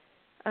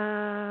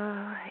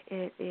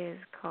 It is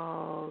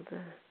called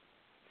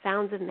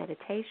Sounds of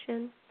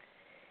Meditation.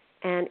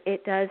 And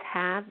it does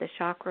have the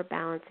chakra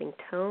balancing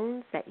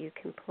tones that you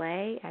can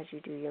play as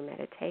you do your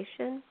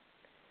meditation.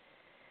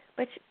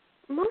 But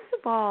most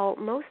of all,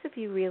 most of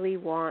you really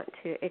want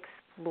to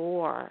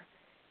explore,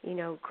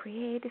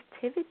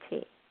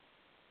 creativity.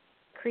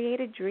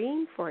 Create a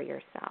dream for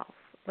yourself.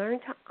 Learn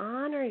to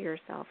honor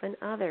yourself and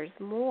others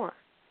more.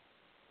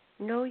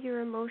 Know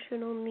your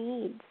emotional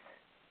needs.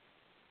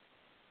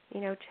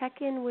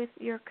 Check in with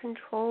your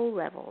control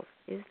levels.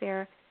 Is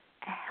there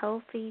a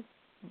healthy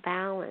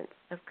balance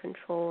of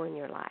control in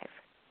your life?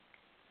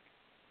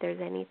 If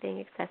there's anything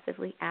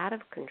excessively out of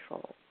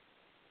control,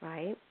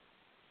 right?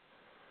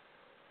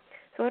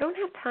 So I don't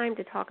have time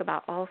to talk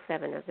about all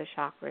 7 of the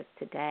chakras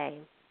today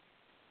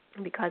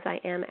because I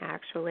am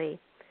actually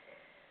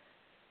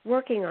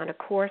working on a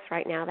course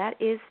right now that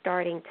is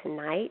starting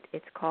tonight.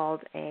 It's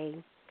called a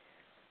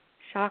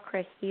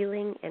Chakra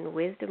Healing and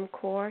Wisdom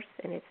course,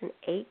 and it's an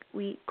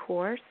 8-week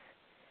course.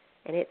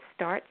 And it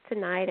starts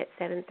tonight at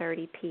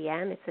 7:30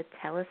 p.m. It's a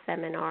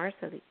teleseminar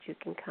so that you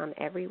can come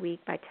every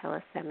week by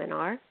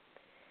teleseminar.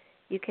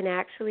 You can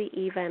actually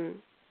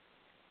even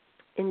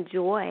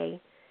enjoy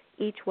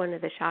each one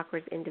of the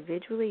chakras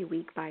individually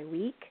week by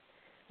week,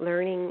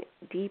 learning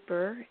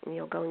deeper,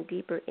 going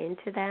deeper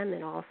into them,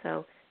 and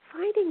also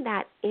finding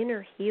that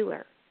inner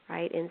healer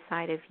right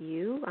inside of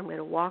you. I'm going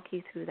to walk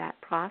you through that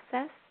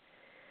process.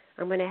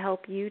 I'm going to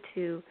help you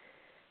to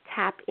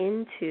tap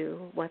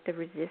into what the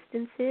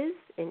resistance is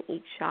in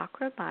each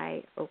chakra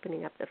by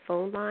opening up the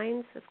phone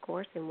lines, of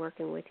course, and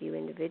working with you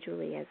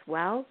individually as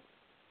well.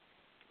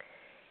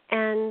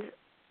 And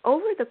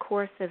over the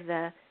course of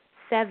the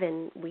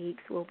 7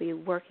 weeks, we'll be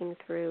working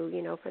through,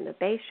 from the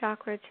base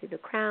chakra to the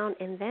crown.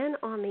 And then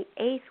on the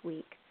 8th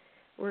week,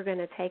 we're going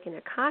to take an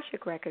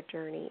Akashic record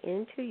journey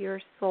into your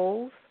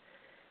soul's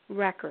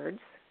records,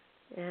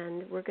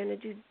 and we're going to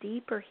do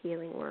deeper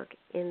healing work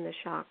in the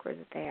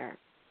chakras there.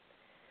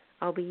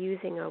 I'll be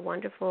using a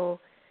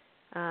wonderful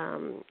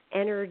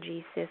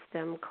energy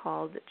system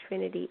called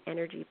Trinity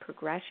Energy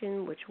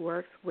Progression, which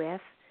works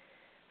with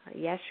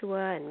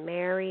Yeshua and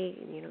Mary,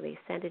 the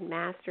Ascended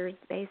Masters,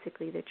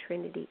 basically the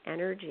Trinity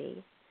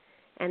energy.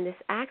 And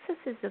this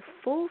accesses the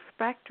full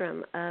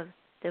spectrum of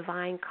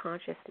divine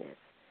consciousness.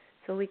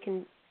 So we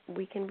can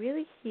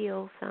really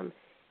heal some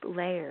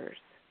layers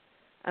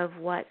of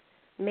what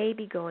may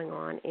be going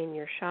on in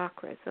your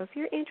chakras. So if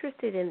you're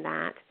interested in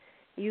that,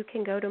 you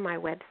can go to my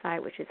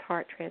website, which is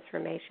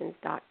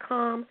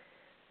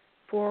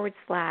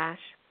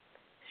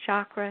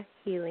hearttransformations.com/chakra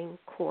healing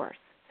course.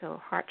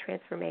 So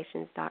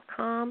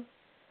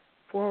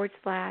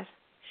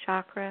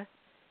hearttransformations.com/chakra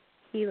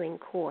healing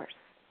course.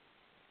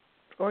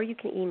 Or you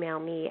can email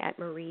me at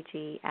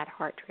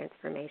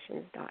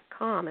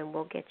marieg@hearttransformations.com, and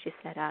we'll get you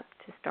set up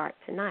to start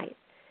tonight.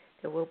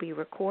 There will be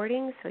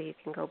recordings, so you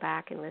can go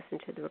back and listen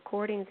to the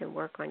recordings and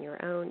work on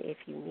your own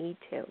if you need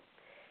to.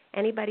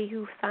 Anybody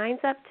who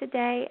signs up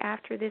today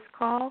after this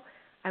call,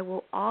 I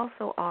will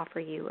also offer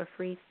you a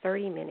free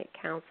 30-minute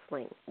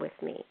counseling with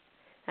me.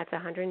 That's a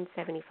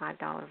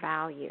 $175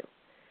 value.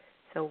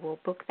 So we'll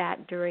book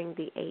that during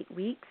the 8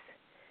 weeks.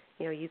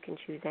 You can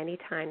choose any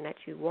time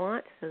that you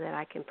want so that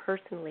I can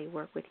personally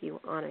work with you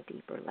on a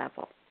deeper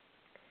level.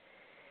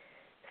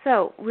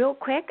 So real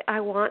quick,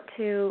 I want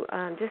to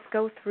just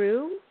go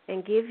through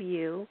and give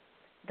you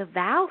the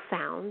vowel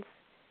sounds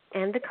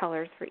and the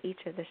colors for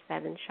each of the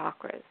 7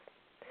 chakras.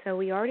 So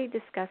we already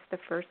discussed the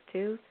first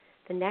 2.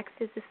 The next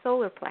is the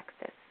solar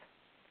plexus.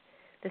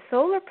 The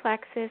solar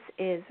plexus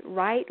is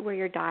right where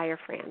your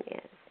diaphragm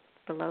is,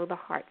 below the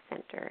heart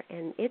center,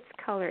 and its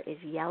color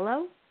is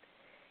yellow,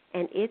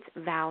 and its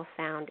vowel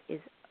sound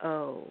is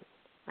O,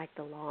 like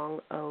the long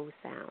O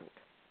sound.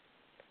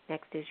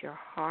 Next is your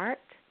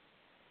heart.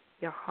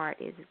 Your heart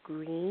is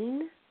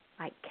green,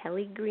 like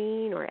Kelly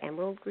green or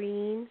emerald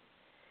green.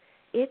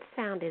 Its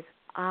sound is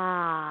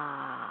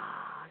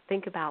ah.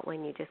 Think about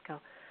when you just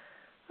go,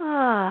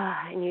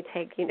 ah, and you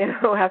take,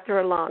 after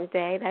a long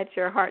day, that's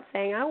your heart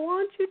saying, I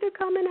want you to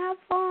come and have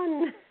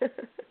fun.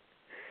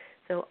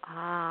 So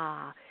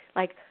ah,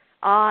 like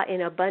ah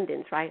in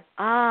abundance, right?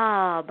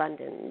 Ah,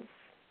 abundance.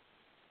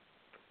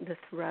 The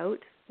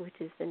throat, which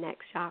is the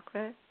next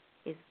chakra,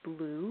 is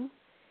blue.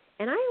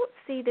 And I don't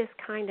see this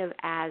kind of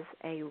as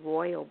a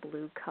royal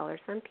blue color.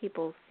 Some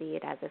people see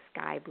it as a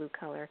sky blue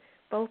color.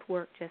 Both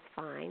work just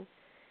fine.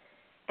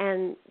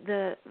 And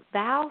the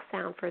vowel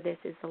sound for this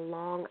is the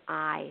long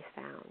I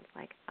sound,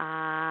 like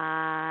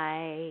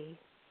I.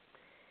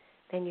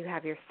 Then you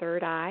have your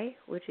third eye,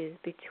 which is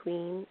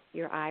between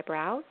your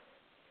eyebrows.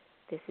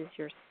 This is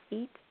your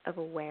seat of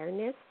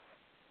awareness,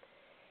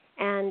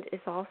 and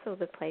it's also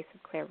the place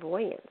of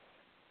clairvoyance.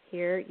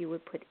 Here you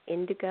would put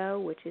indigo,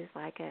 which is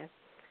like a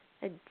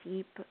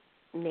deep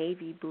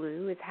navy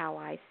blue is how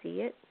I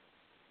see it.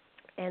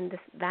 And the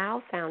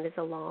vowel sound is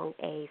a long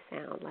A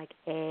sound, like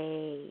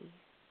A.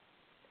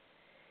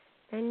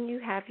 Then you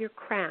have your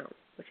crown,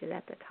 which is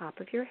at the top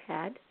of your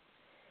head.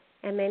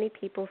 And many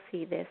people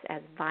see this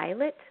as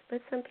violet,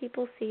 but some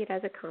people see it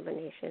as a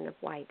combination of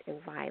white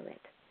and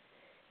violet.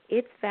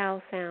 Its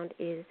vowel sound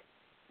is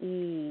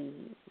E,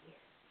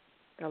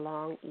 the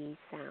long E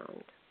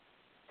sound.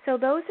 So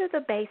those are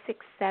the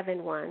basic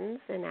 7 ones,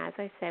 and as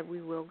I said,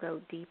 we will go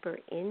deeper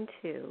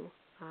into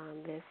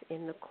this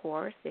in the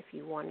course. If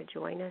you want to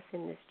join us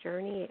in this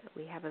journey,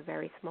 we have a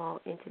very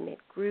small, intimate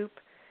group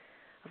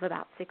of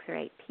about 6 or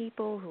 8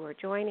 people who are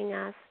joining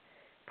us.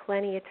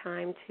 Plenty of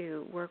time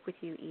to work with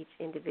you each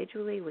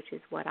individually, which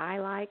is what I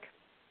like,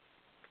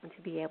 and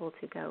to be able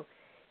to go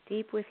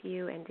deep with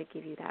you and to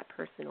give you that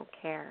personal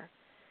care.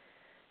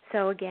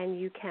 So again,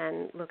 you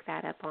can look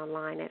that up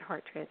online at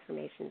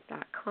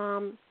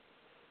hearttransformations.com.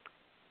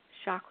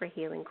 Chakra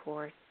Healing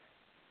Course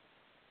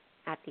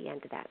at the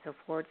end of that, so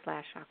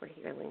 /Chakra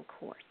Healing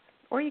Course.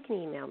 Or you can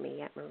email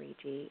me at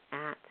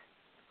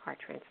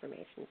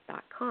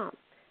marieg@hearttransformations.com.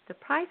 The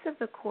price of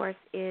the course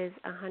is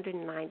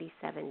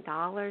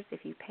 $197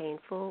 if you pay in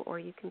full, or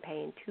you can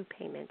pay in 2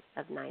 payments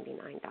of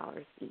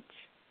 $99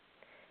 each.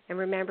 And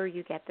remember,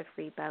 you get the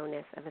free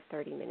bonus of a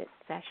 30-minute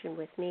session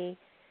with me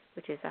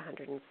which is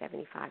 $175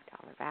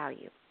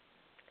 value.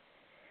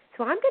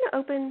 So I'm going to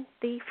open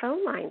the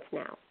phone lines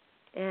now.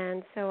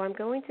 And so I'm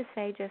going to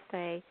say just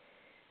a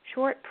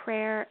short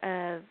prayer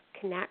of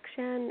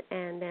connection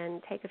and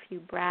then take a few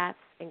breaths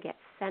and get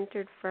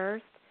centered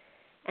first.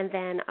 And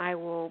then I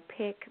will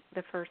pick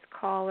the first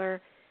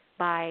caller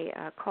by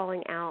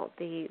calling out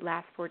the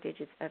last 4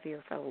 digits of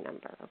your phone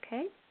number,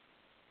 okay?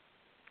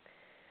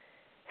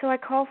 So I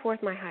call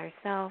forth my higher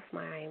self,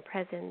 my I am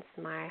presence,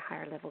 my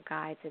higher level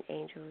guides and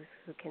angels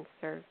who can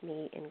serve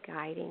me in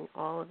guiding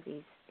all of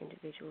these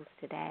individuals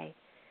today.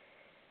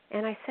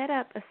 And I set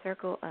up a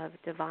circle of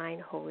divine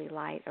holy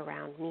light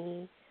around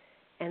me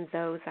and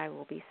those I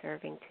will be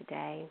serving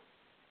today.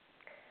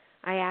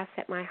 I ask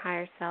that my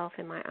higher self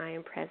and my I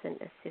am present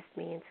assist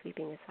me in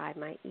sweeping aside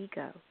my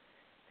ego,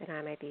 that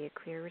I may be a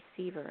clear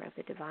receiver of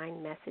the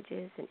divine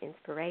messages and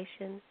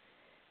inspiration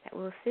that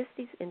will assist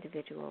these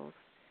individuals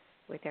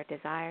with their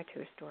desire to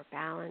restore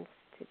balance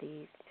to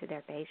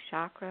their base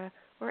chakra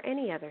or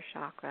any other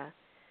chakra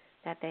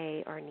that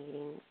they are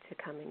needing to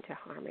come into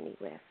harmony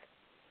with.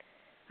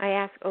 I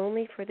ask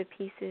only for the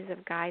pieces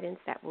of guidance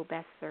that will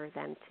best serve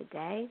them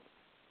today,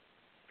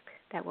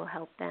 that will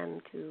help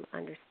them to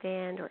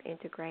understand or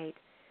integrate,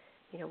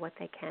 what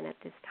they can at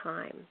this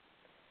time.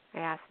 I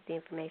ask that the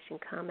information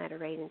come at a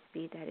rate and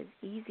speed that is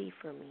easy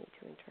for me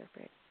to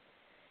interpret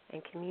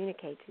and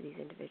communicate to these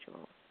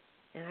individuals.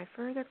 And I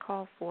further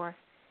call forth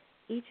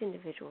each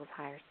individual's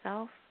higher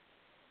self,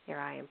 their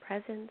I am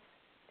presence,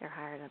 their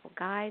higher level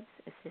guides,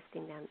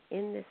 assisting them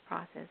in this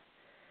process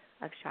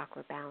of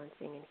chakra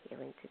balancing and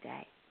healing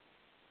today.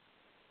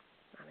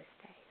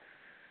 Namaste.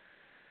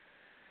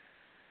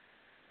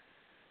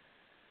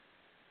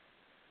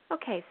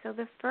 Okay, so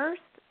the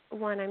first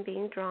one I'm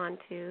being drawn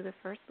to, the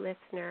first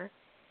listener,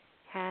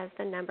 has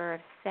the number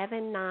of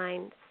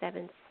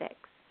 7976.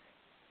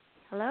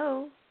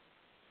 Hello?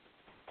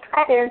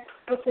 Hi there,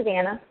 this is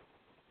Anna.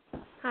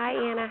 Hi,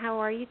 Anna. How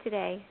are you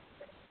today?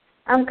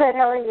 I'm good.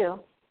 How are you?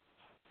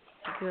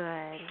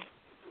 Good.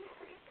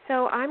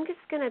 So I'm just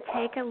going to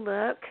take a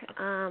look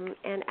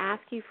and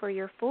ask you for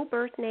your full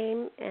birth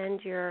name and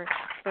your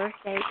birth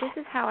date. This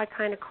is how I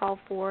kind of call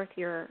forth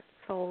your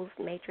soul's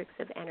matrix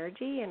of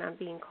energy, and I'm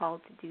being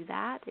called to do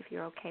that, if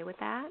you're okay with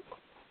that.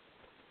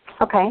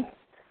 Okay.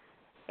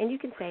 And you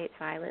can say it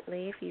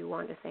silently if you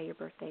want to say your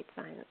birth date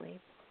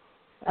silently.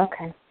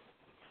 Okay.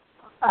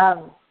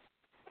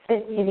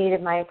 You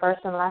needed my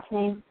first and last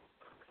name?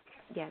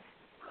 Yes.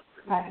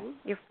 Right.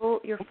 Your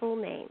full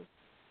name.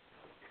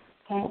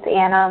 Okay. It's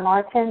Anna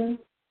Martin.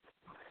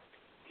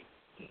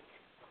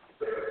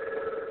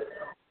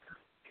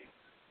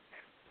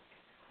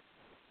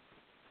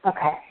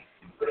 Okay.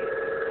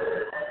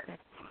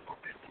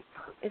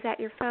 Is that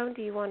your phone?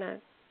 Do you want to?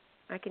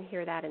 I can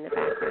hear that in the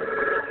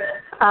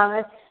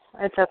background.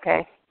 It's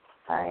okay.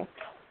 Sorry.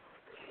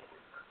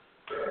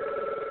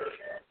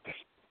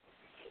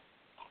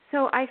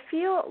 So I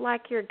feel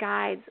like your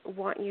guides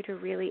want you to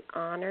really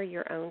honor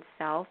your own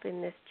self in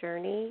this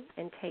journey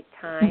and take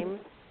time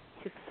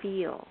to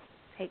feel.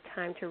 Take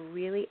time to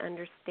really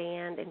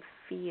understand and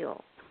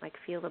feel. Like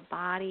feel the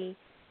body,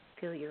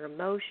 feel your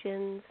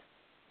emotions,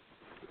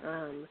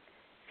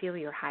 feel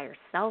your higher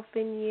self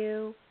in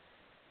you.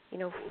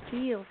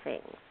 Feel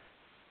things.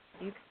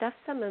 You've stuffed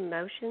some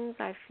emotions,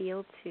 I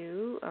feel,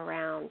 too,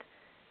 around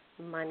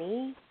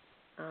money,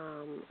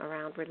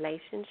 around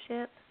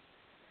relationships,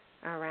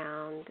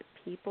 around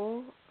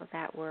people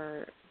that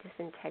were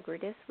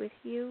disintegratous with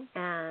you,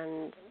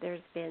 and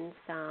there's been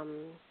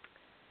some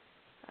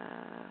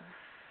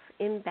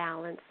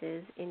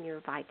imbalances in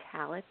your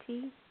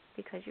vitality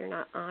because you're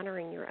not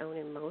honoring your own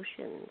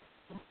emotions.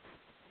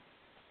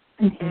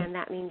 Mm-hmm. And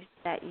that means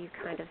that you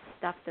kind of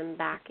stuff them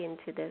back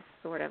into this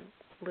sort of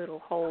little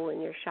hole in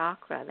your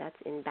chakra that's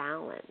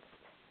imbalanced.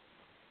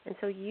 And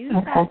so use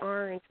that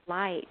orange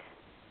light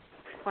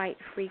quite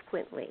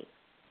frequently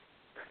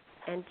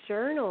and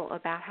journal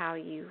about how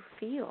you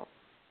feel.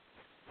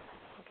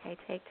 Okay,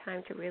 take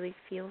time to really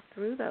feel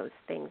through those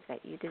things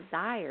that you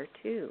desire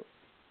too.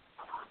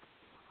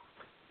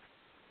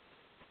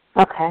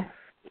 Okay.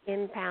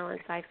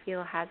 Imbalance, I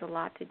feel, has a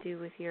lot to do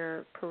with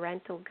your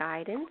parental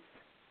guidance.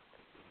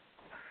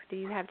 Do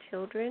you have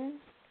children?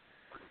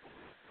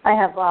 I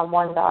have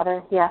one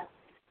daughter, yeah.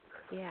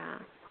 Yeah.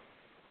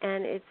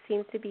 And it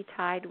seems to be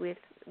tied with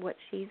what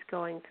she's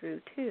going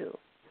through, too,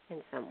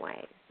 in some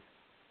ways.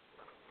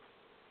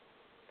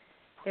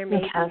 There may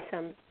be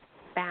some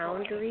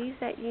boundaries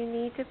that you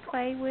need to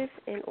play with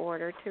in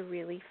order to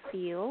really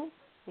feel.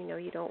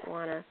 You don't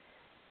want to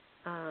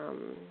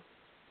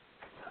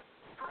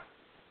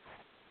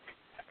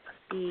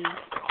be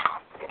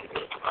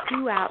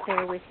too out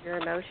there with your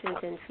emotions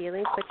and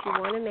feelings, but you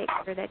want to make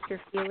sure that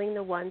you're feeling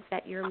the ones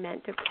that you're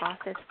meant to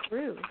process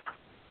through.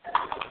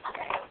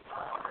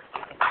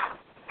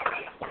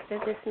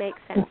 Does this make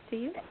sense to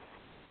you?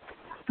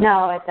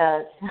 No, it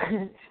does.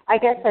 I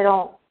guess I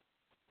don't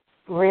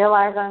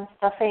realize I'm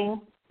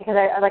stuffing because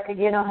I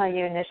how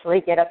you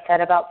initially get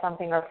upset about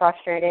something or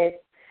frustrated.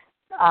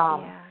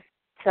 Yeah.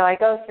 So I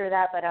go through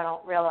that, but I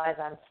don't realize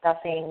I'm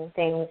stuffing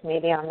things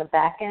maybe on the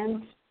back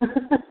end.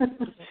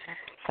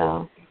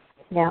 So,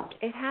 yeah.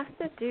 It has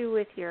to do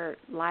with your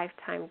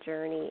lifetime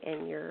journey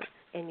and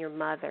your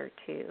mother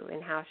too,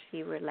 and how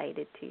she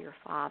related to your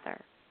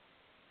father.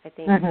 I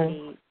think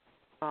she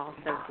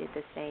also did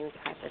the same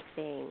type of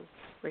thing,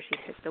 where she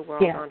took the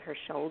world on her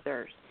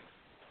shoulders,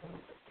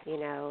 you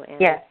know,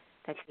 and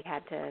that she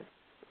had to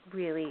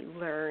really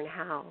learn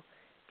how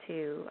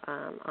to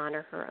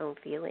honor her own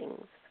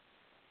feelings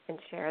and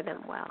share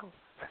them well.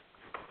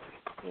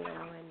 You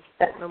know,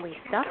 and when we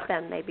stuff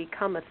them, they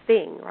become a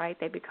thing, right?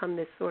 They become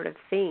this sort of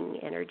thing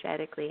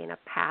energetically in a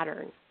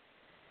pattern.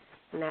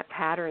 And that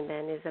pattern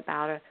then is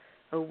about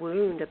a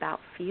wound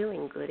about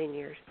feeling good, and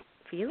you're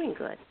feeling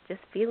good,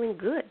 just feeling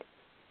good.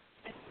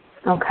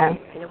 Okay.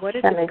 You know, what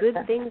are the good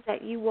things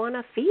that you want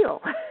to feel?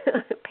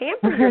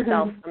 Pamper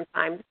yourself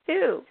sometimes,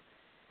 too.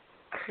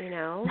 You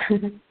know,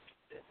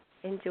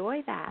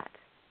 enjoy that.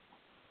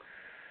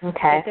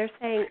 Okay. But they're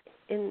saying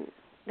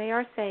they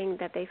are saying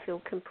that they feel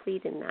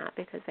complete in that,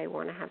 because they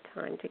want to have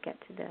time to get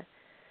to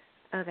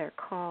the other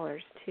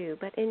callers too.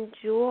 But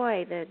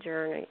enjoy the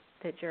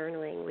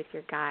journaling with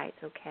your guides,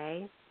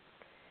 okay?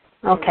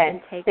 Okay.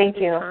 And take Thank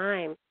some you.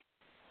 time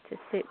to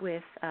sit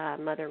with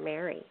Mother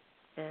Mary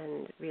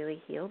and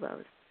really heal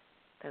those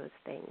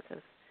things,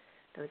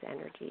 those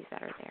energies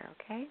that are there,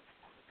 okay?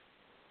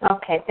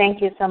 Okay.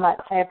 Thank you so much.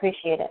 I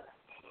appreciate it.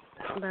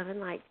 Love and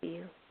light to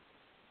you.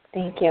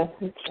 Thank you.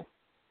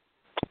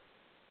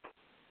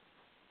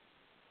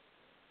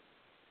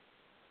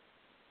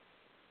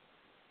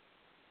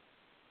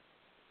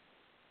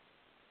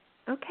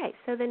 Okay,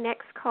 so the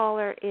next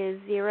caller is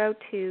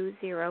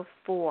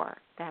 0204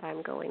 that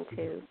I'm going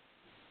to.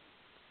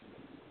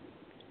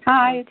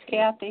 Hi, it's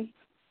Kathy.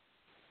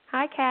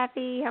 Hi,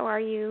 Kathy. How are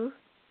you?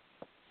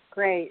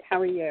 Great. How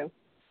are you?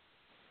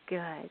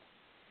 Good.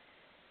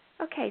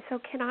 Okay, so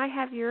can I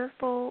have your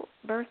full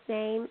birth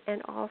name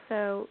and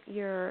also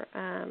your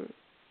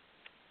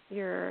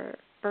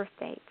birth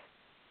date?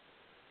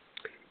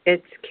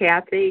 It's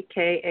Kathy,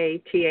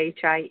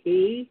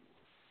 Kathie.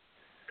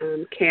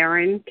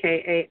 Karen,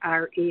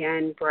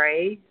 Karen,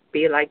 Bray,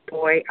 B like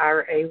boy,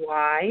 Ray.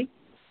 My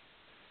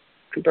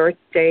birth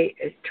date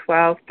is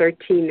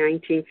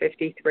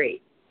 12/13/1953. Okay,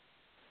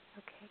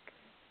 good.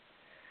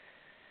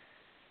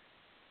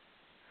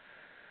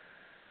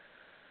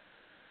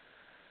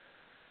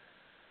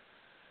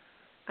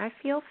 I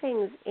feel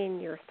things in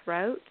your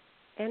throat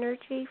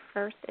energy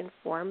first and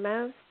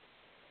foremost,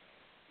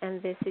 and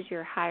this is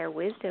your higher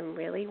wisdom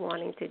really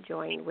wanting to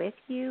join with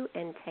you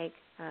and take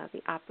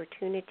the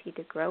opportunity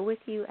to grow with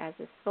you as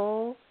a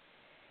soul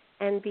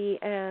and be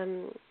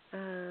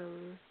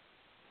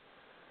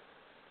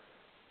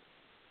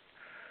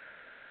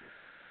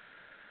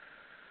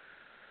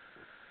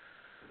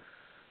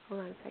hold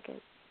on a second,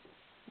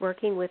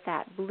 working with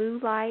that blue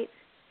light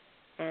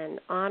and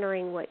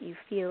honoring what you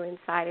feel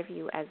inside of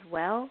you as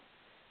well,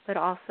 but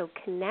also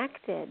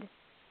connected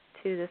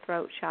to the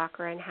throat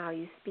chakra and how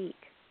you speak,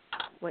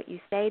 what you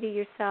say to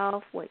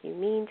yourself, what you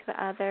mean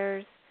to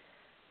others,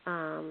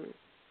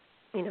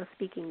 you know,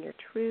 speaking your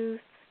truth,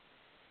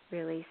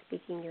 really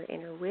speaking your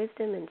inner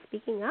wisdom and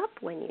speaking up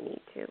when you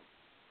need to.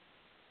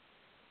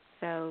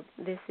 So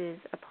this is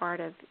a part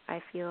of, I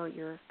feel,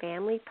 your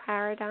family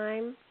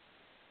paradigm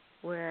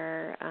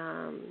where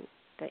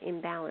the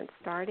imbalance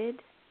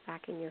started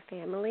back in your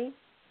family.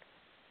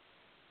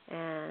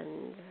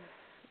 And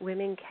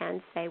women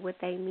can say what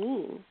they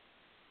mean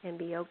and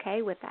be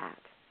okay with that.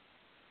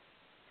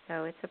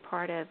 So it's a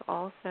part of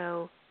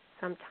also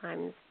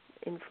sometimes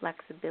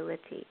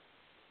inflexibility.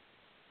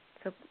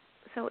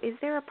 So is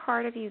there a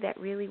part of you that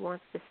really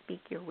wants to speak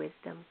your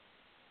wisdom?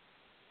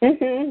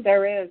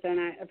 There is, and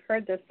I've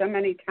heard this so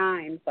many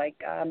times. Like,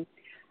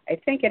 I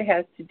think it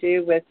has to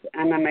do with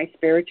I'm on my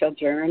spiritual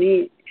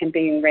journey and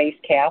being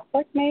raised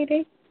Catholic,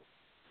 maybe.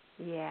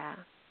 Yeah.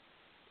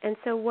 And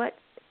so what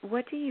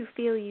do you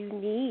feel you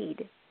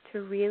need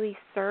to really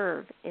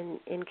serve in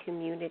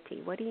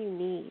community? What do you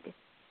need?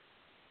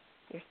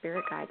 Your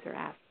spirit guides are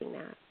asking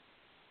that.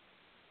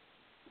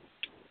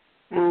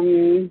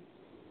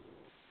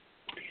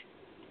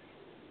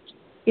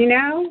 You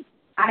know,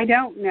 I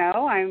don't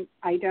know.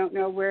 I don't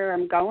know where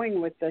I'm going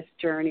with this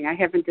journey. I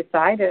haven't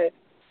decided.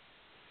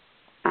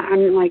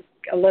 I'm like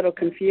a little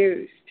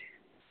confused.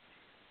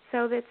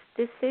 So that's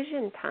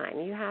decision time.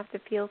 You have to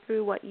feel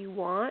through what you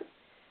want,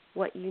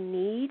 what you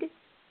need,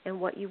 and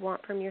what you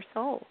want from your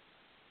soul.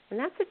 And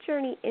that's a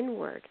journey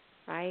inward,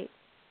 right?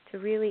 To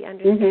really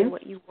understand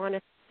what you want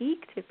to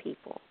speak to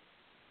people.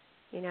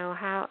 You know,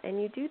 how,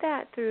 and you do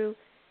that through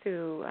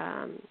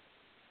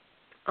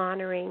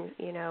honoring,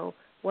 you know,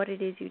 what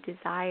it is you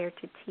desire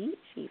to teach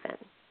even,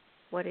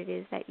 what it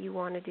is that you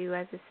want to do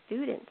as a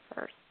student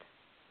first.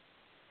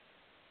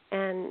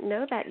 And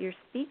know that you're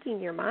speaking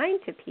your mind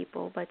to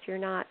people, but you're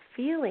not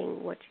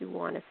feeling what you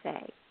want to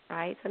say,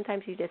 right?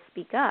 Sometimes you just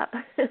speak up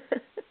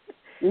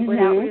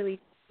without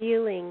really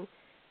feeling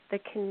the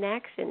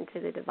connection to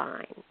the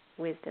divine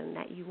wisdom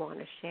that you want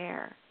to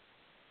share.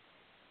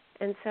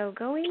 And so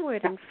go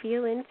inward and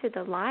feel into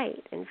the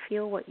light and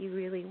feel what you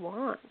really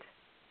want.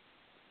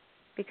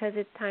 Because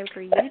it's time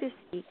for you to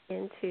speak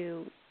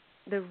into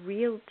the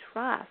real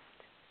trust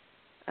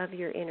of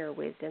your inner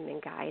wisdom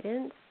and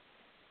guidance.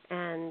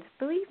 And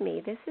believe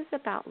me, this is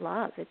about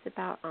love. It's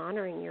about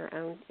honoring your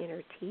own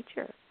inner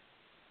teacher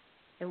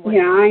and what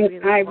you really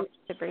want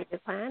to bring to the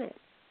planet.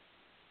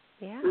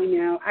 Yeah. You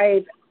know,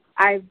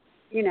 I've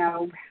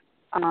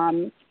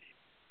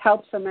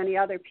helped so many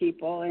other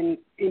people and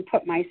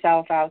put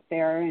myself out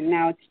there, and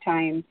now it's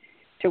time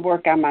to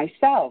work on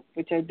myself,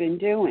 which I've been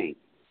doing.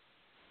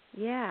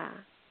 Yeah.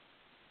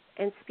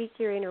 And speak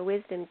your inner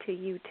wisdom to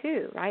you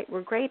too, right?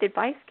 We're great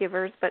advice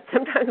givers, but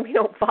sometimes we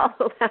don't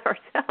follow that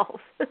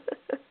ourselves.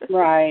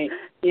 Right.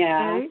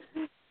 Yeah. Okay?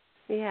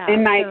 Yeah.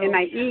 And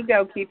my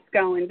ego keeps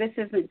going, this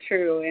isn't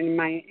true, and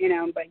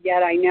but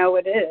yet I know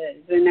it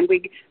is. And then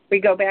we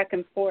go back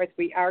and forth,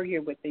 we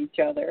argue with each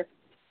other.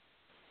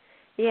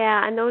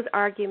 Yeah, and those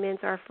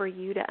arguments are for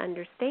you to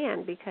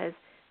understand because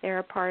they're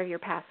a part of your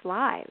past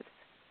lives.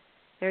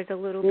 There's a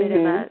little bit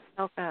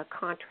of a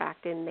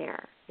contract in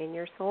there, in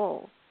your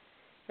soul.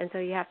 And so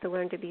you have to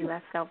learn to be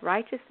less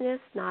self-righteousness,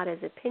 not as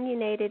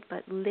opinionated,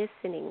 but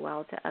listening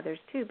well to others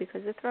too,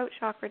 because the throat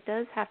chakra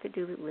does have to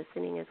do with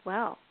listening as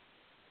well.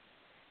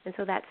 And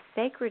so that's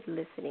sacred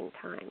listening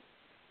time,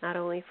 not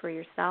only for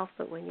yourself,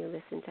 but when you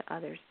listen to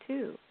others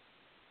too.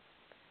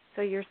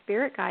 So your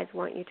spirit guides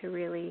want you to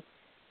really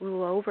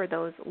rule over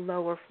those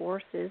lower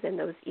forces and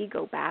those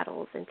ego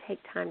battles and take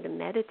time to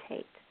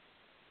meditate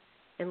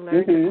and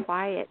learn to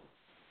quiet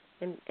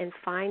and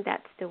find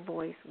that still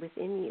voice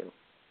within you,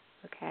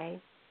 okay?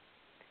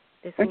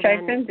 Which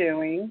I've been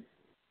doing.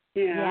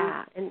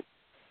 Yeah, and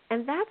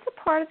that's a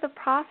part of the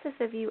process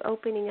of you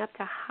opening up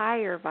to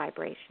higher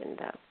vibration,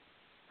 though,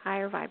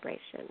 higher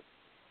vibration,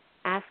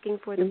 asking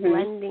for the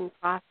blending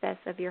process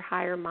of your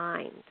higher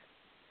mind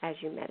as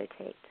you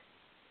meditate.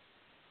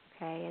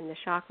 Okay, and the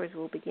chakras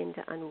will begin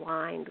to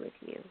unwind with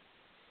you.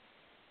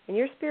 And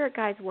your spirit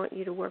guides want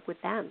you to work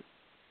with them,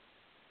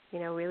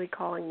 really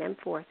calling them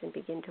forth and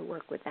begin to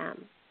work with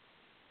them.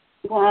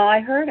 Well,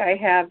 I heard I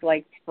have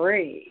like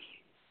 3.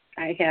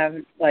 I have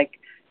like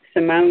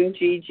Simone,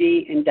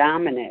 Gigi, and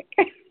Dominic.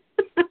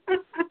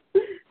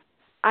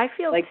 I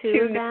feel like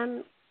 2 of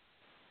them.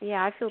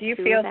 Yeah, I feel 2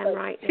 of them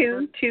right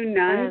now. Two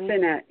nuns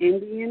and an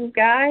Indian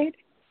guide?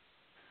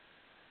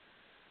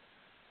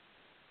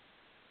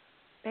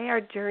 They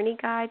are journey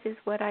guides is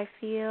what I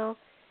feel.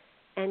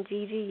 And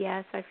Gigi,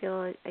 yes, I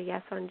feel a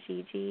yes on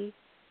Gigi.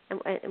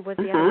 And was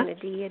the other one a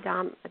D, a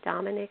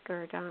Dominic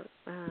or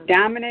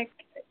Dominic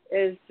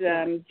is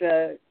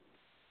the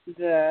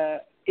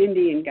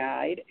Indian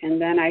guide,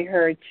 and then I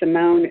heard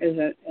Simone is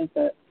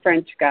a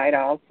French guide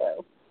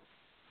also.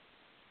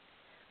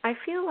 I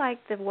feel like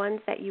the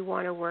ones that you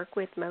want to work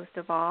with most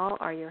of all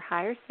are your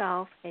higher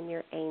self and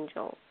your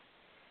angels.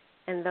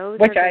 And those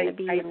are going to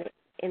be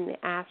in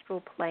the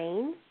astral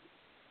plane.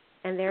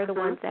 And they're the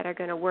ones that are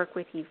going to work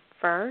with you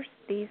first.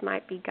 These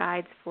might be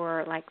guides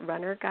for like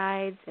runner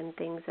guides and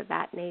things of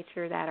that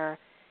nature that are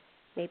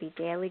maybe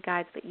daily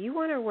guides. But you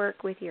want to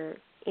work with your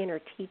inner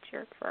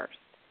teacher first,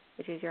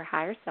 which is your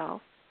higher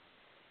self,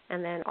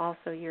 and then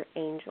also your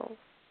angels,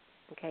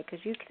 okay? Because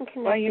you can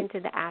connect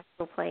into the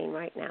astral plane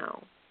right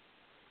now.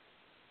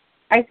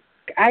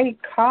 I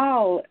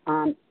call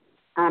on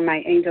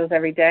my angels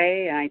every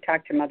day, and I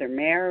talk to Mother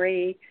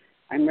Mary.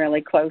 I'm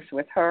really close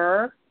with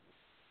her.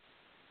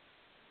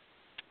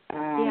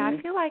 I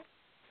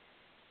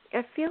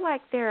feel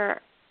like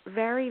they're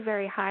very,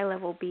 very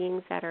high-level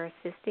beings that are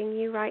assisting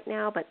you right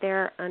now, but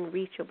they're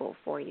unreachable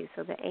for you.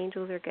 So the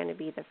angels are going to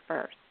be the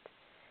first.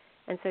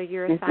 And so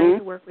you're assigned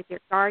to work with your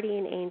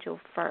guardian angel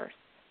first,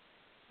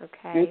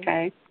 okay?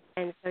 Okay.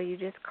 And so you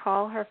just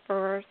call her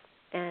first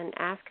and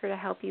ask her to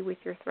help you with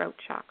your throat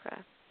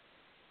chakra.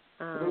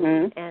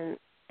 And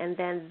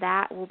then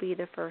that will be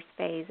the first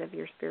phase of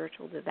your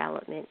spiritual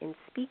development in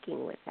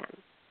speaking with them.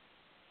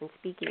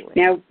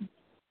 Now,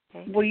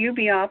 okay? Will you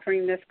be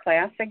offering this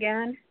class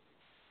again?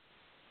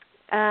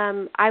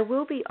 I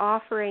will be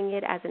offering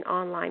it as an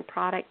online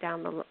product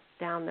down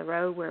the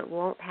road where it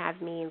won't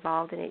have me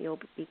involved in it. You'll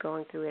be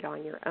going through it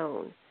on your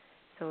own.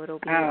 So it'll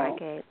be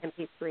like an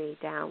MP3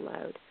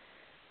 download.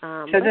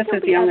 So this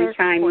is the only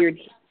time you're...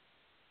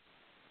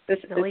 Is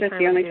this the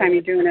only time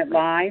you're doing it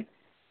live?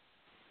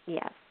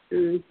 Yes.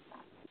 And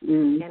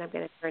I'm going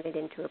to turn it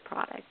into a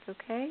product,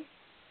 okay?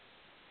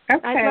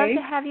 Okay. I'd love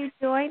to have you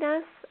join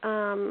us.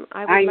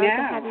 I would love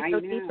to have you go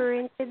deeper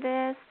into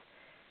this.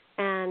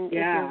 And if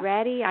you're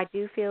ready, I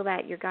do feel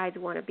that your guides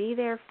want to be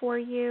there for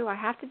you. I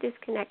have to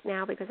disconnect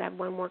now because I have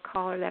one more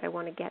caller that I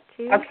want to get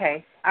to.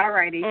 Okay. All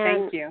righty.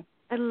 Thank you.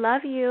 I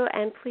love you,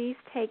 and please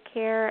take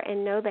care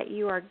and know that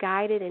you are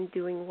guided and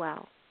doing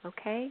well,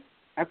 okay?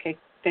 Okay.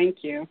 Thank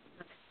you.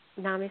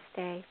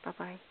 Namaste.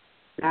 Bye-bye.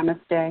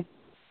 Namaste.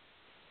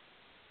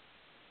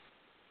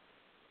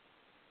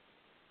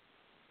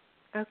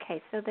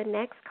 Okay, so the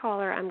next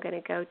caller I'm going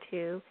to go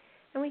to,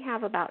 and we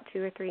have about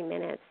 2 or 3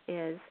 minutes,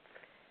 is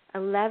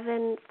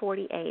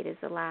 1148 is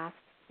the last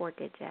 4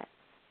 digits.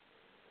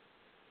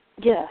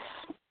 Yes.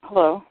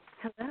 Hello.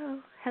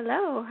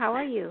 Hello. How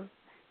are you?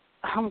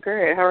 I'm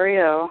great. How are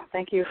you?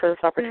 Thank you for this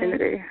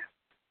opportunity. Good.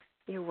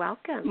 You're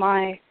welcome.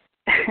 My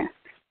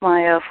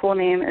full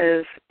name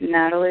is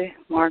Natalie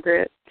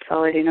Margaret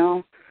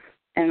Saladino,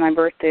 and my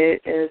birth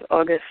date is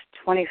August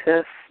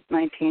 25th,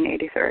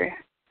 1983.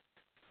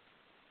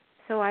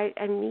 So I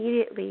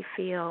immediately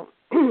feel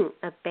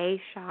a base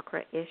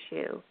chakra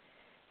issue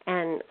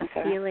and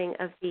a feeling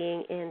of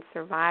being in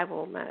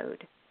survival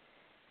mode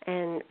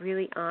and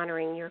really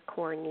honoring your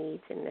core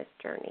needs in this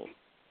journey.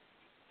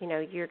 You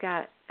know,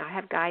 I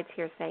have guides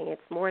here saying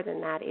it's more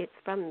than that. It's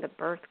from the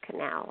birth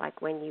canal,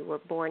 like when you were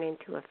born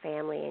into a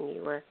family and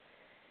you were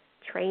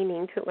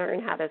training to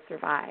learn how to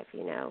survive,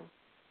 you know.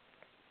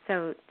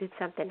 So did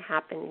something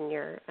happen in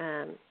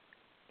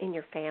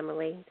your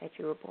family that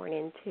you were born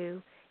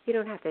into? You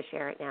don't have to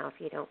share it now if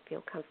you don't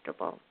feel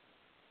comfortable.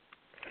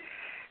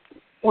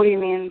 What do you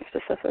mean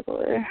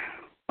specifically?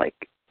 Like,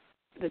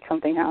 did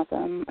something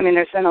happen? I mean,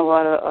 there's been a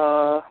lot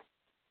of,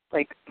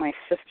 like, my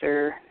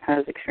sister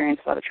has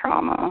experienced a lot of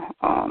trauma.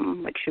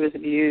 Like, she was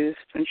abused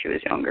when she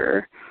was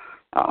younger.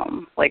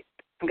 Like,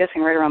 I'm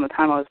guessing right around the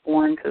time I was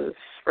born, because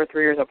we're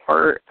 3 years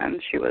apart,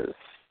 and she was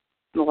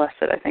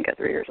molested, I think, at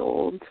 3 years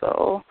old.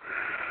 So,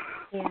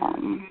 yeah.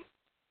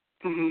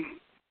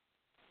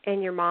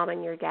 And your mom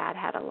and your dad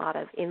had a lot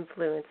of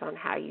influence on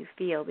how you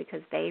feel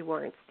because they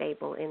weren't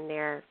stable in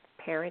their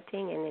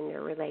parenting and in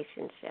their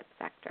relationship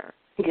sector.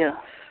 Yes,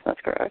 that's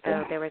correct.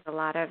 So there was a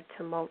lot of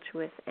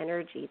tumultuous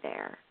energy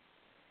there.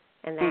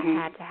 And that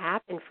had to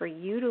happen for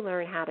you to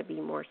learn how to be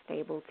more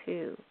stable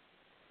too.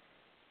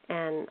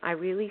 And I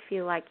really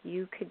feel like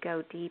you could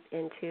go deep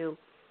into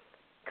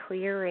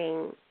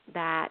clearing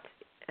that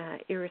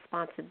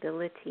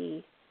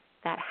irresponsibility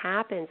that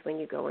happens when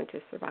you go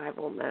into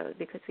survival mode,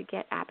 because we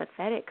get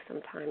apathetic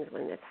sometimes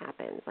when this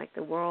happens. Like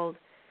the world,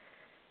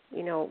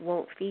 you know,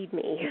 won't feed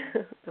me.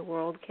 The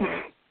world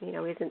can't, you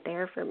know, isn't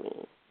there for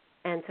me.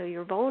 And so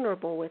you're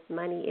vulnerable with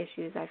money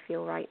issues, I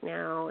feel, right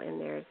now, and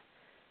there's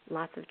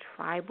lots of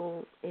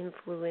tribal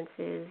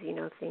influences, you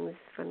know, things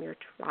from your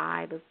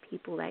tribe of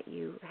people that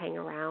you hang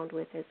around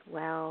with as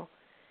well.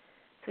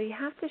 So you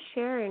have to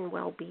share in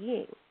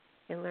well-being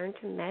and learn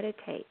to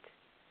meditate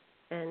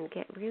and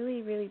get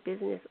really, really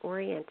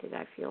business-oriented,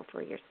 I feel,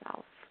 for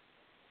yourself.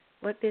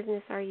 What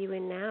business are you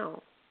in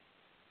now?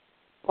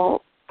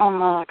 Well,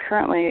 I'm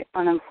currently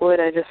unemployed.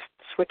 I just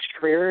switched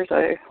careers.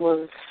 I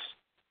was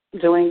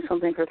doing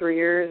something for 3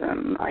 years,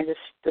 and I just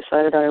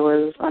decided I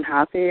was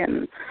unhappy,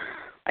 and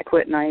I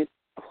quit, and I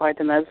applied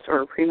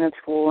to pre-med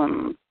school,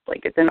 and,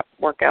 like, it didn't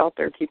work out.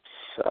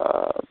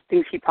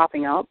 Things keep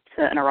popping up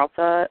to interrupt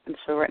that, and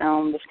so right now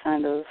I'm just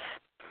kind of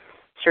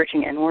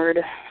searching inward.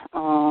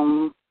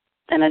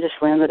 And I just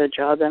landed a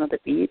job down at the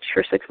beach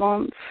for 6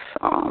 months,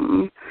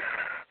 and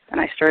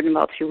I started in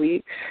about 2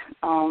 weeks.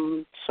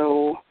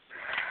 So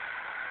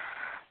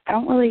I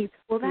don't really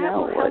know that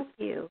know will what. Help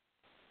you.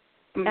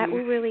 That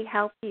will really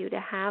help you to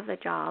have a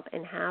job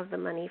and have the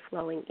money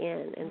flowing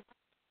in and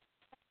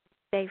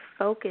stay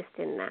focused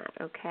in that,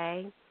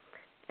 okay?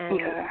 And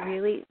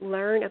really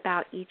learn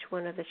about each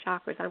one of the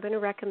chakras. I'm going to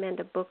recommend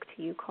a book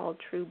to you called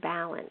True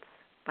Balance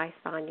by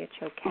Sonia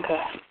Choquette.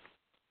 Okay.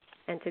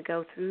 And to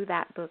go through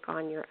that book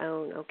on your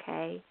own,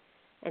 okay?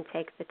 And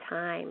take the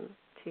time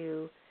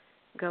to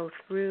go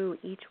through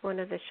each one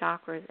of the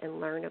chakras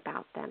and learn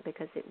about them,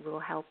 because it will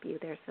help you.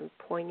 There's some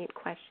poignant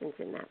questions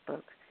in that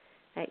book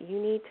that you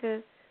need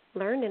to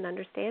learn and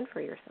understand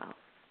for yourself,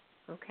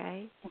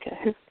 okay? Okay.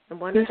 Who's the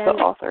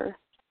author?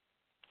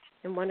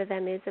 And one of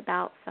them is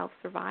about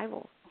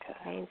self-survival,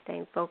 okay, and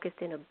staying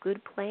focused in a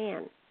good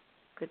plan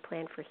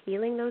for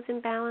healing those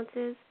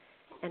imbalances,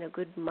 and a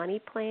good money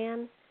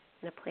plan,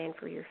 and a plan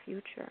for your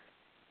future,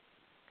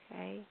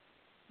 okay?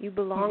 You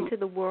belong to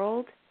the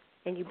world,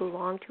 and you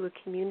belong to a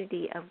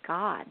community of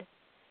God.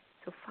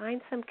 So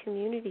find some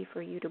community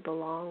for you to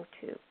belong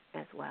to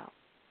as well.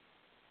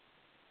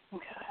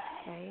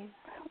 Okay?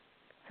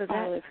 So I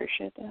really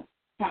appreciate that.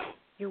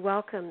 You're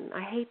welcome.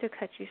 I hate to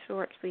cut you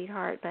short,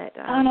 sweetheart, but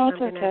no, I'm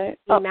going to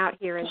zoom out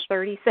here in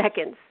 30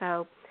 seconds.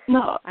 So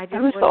no, I just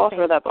who's the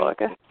author of that book?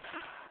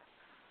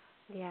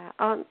 Yeah.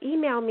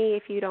 Email me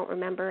if you don't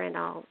remember, and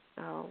I'll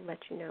let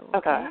you know.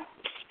 Okay.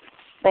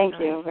 Thank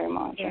you very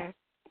much. Yeah.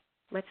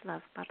 Much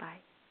love. Bye-bye.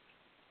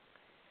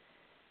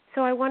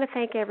 So I want to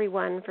thank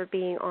everyone for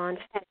being on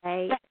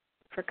today,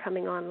 for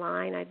coming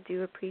online. I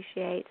do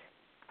appreciate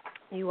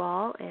you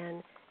all,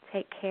 and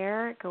take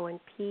care. Go in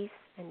peace,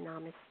 and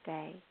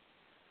namaste.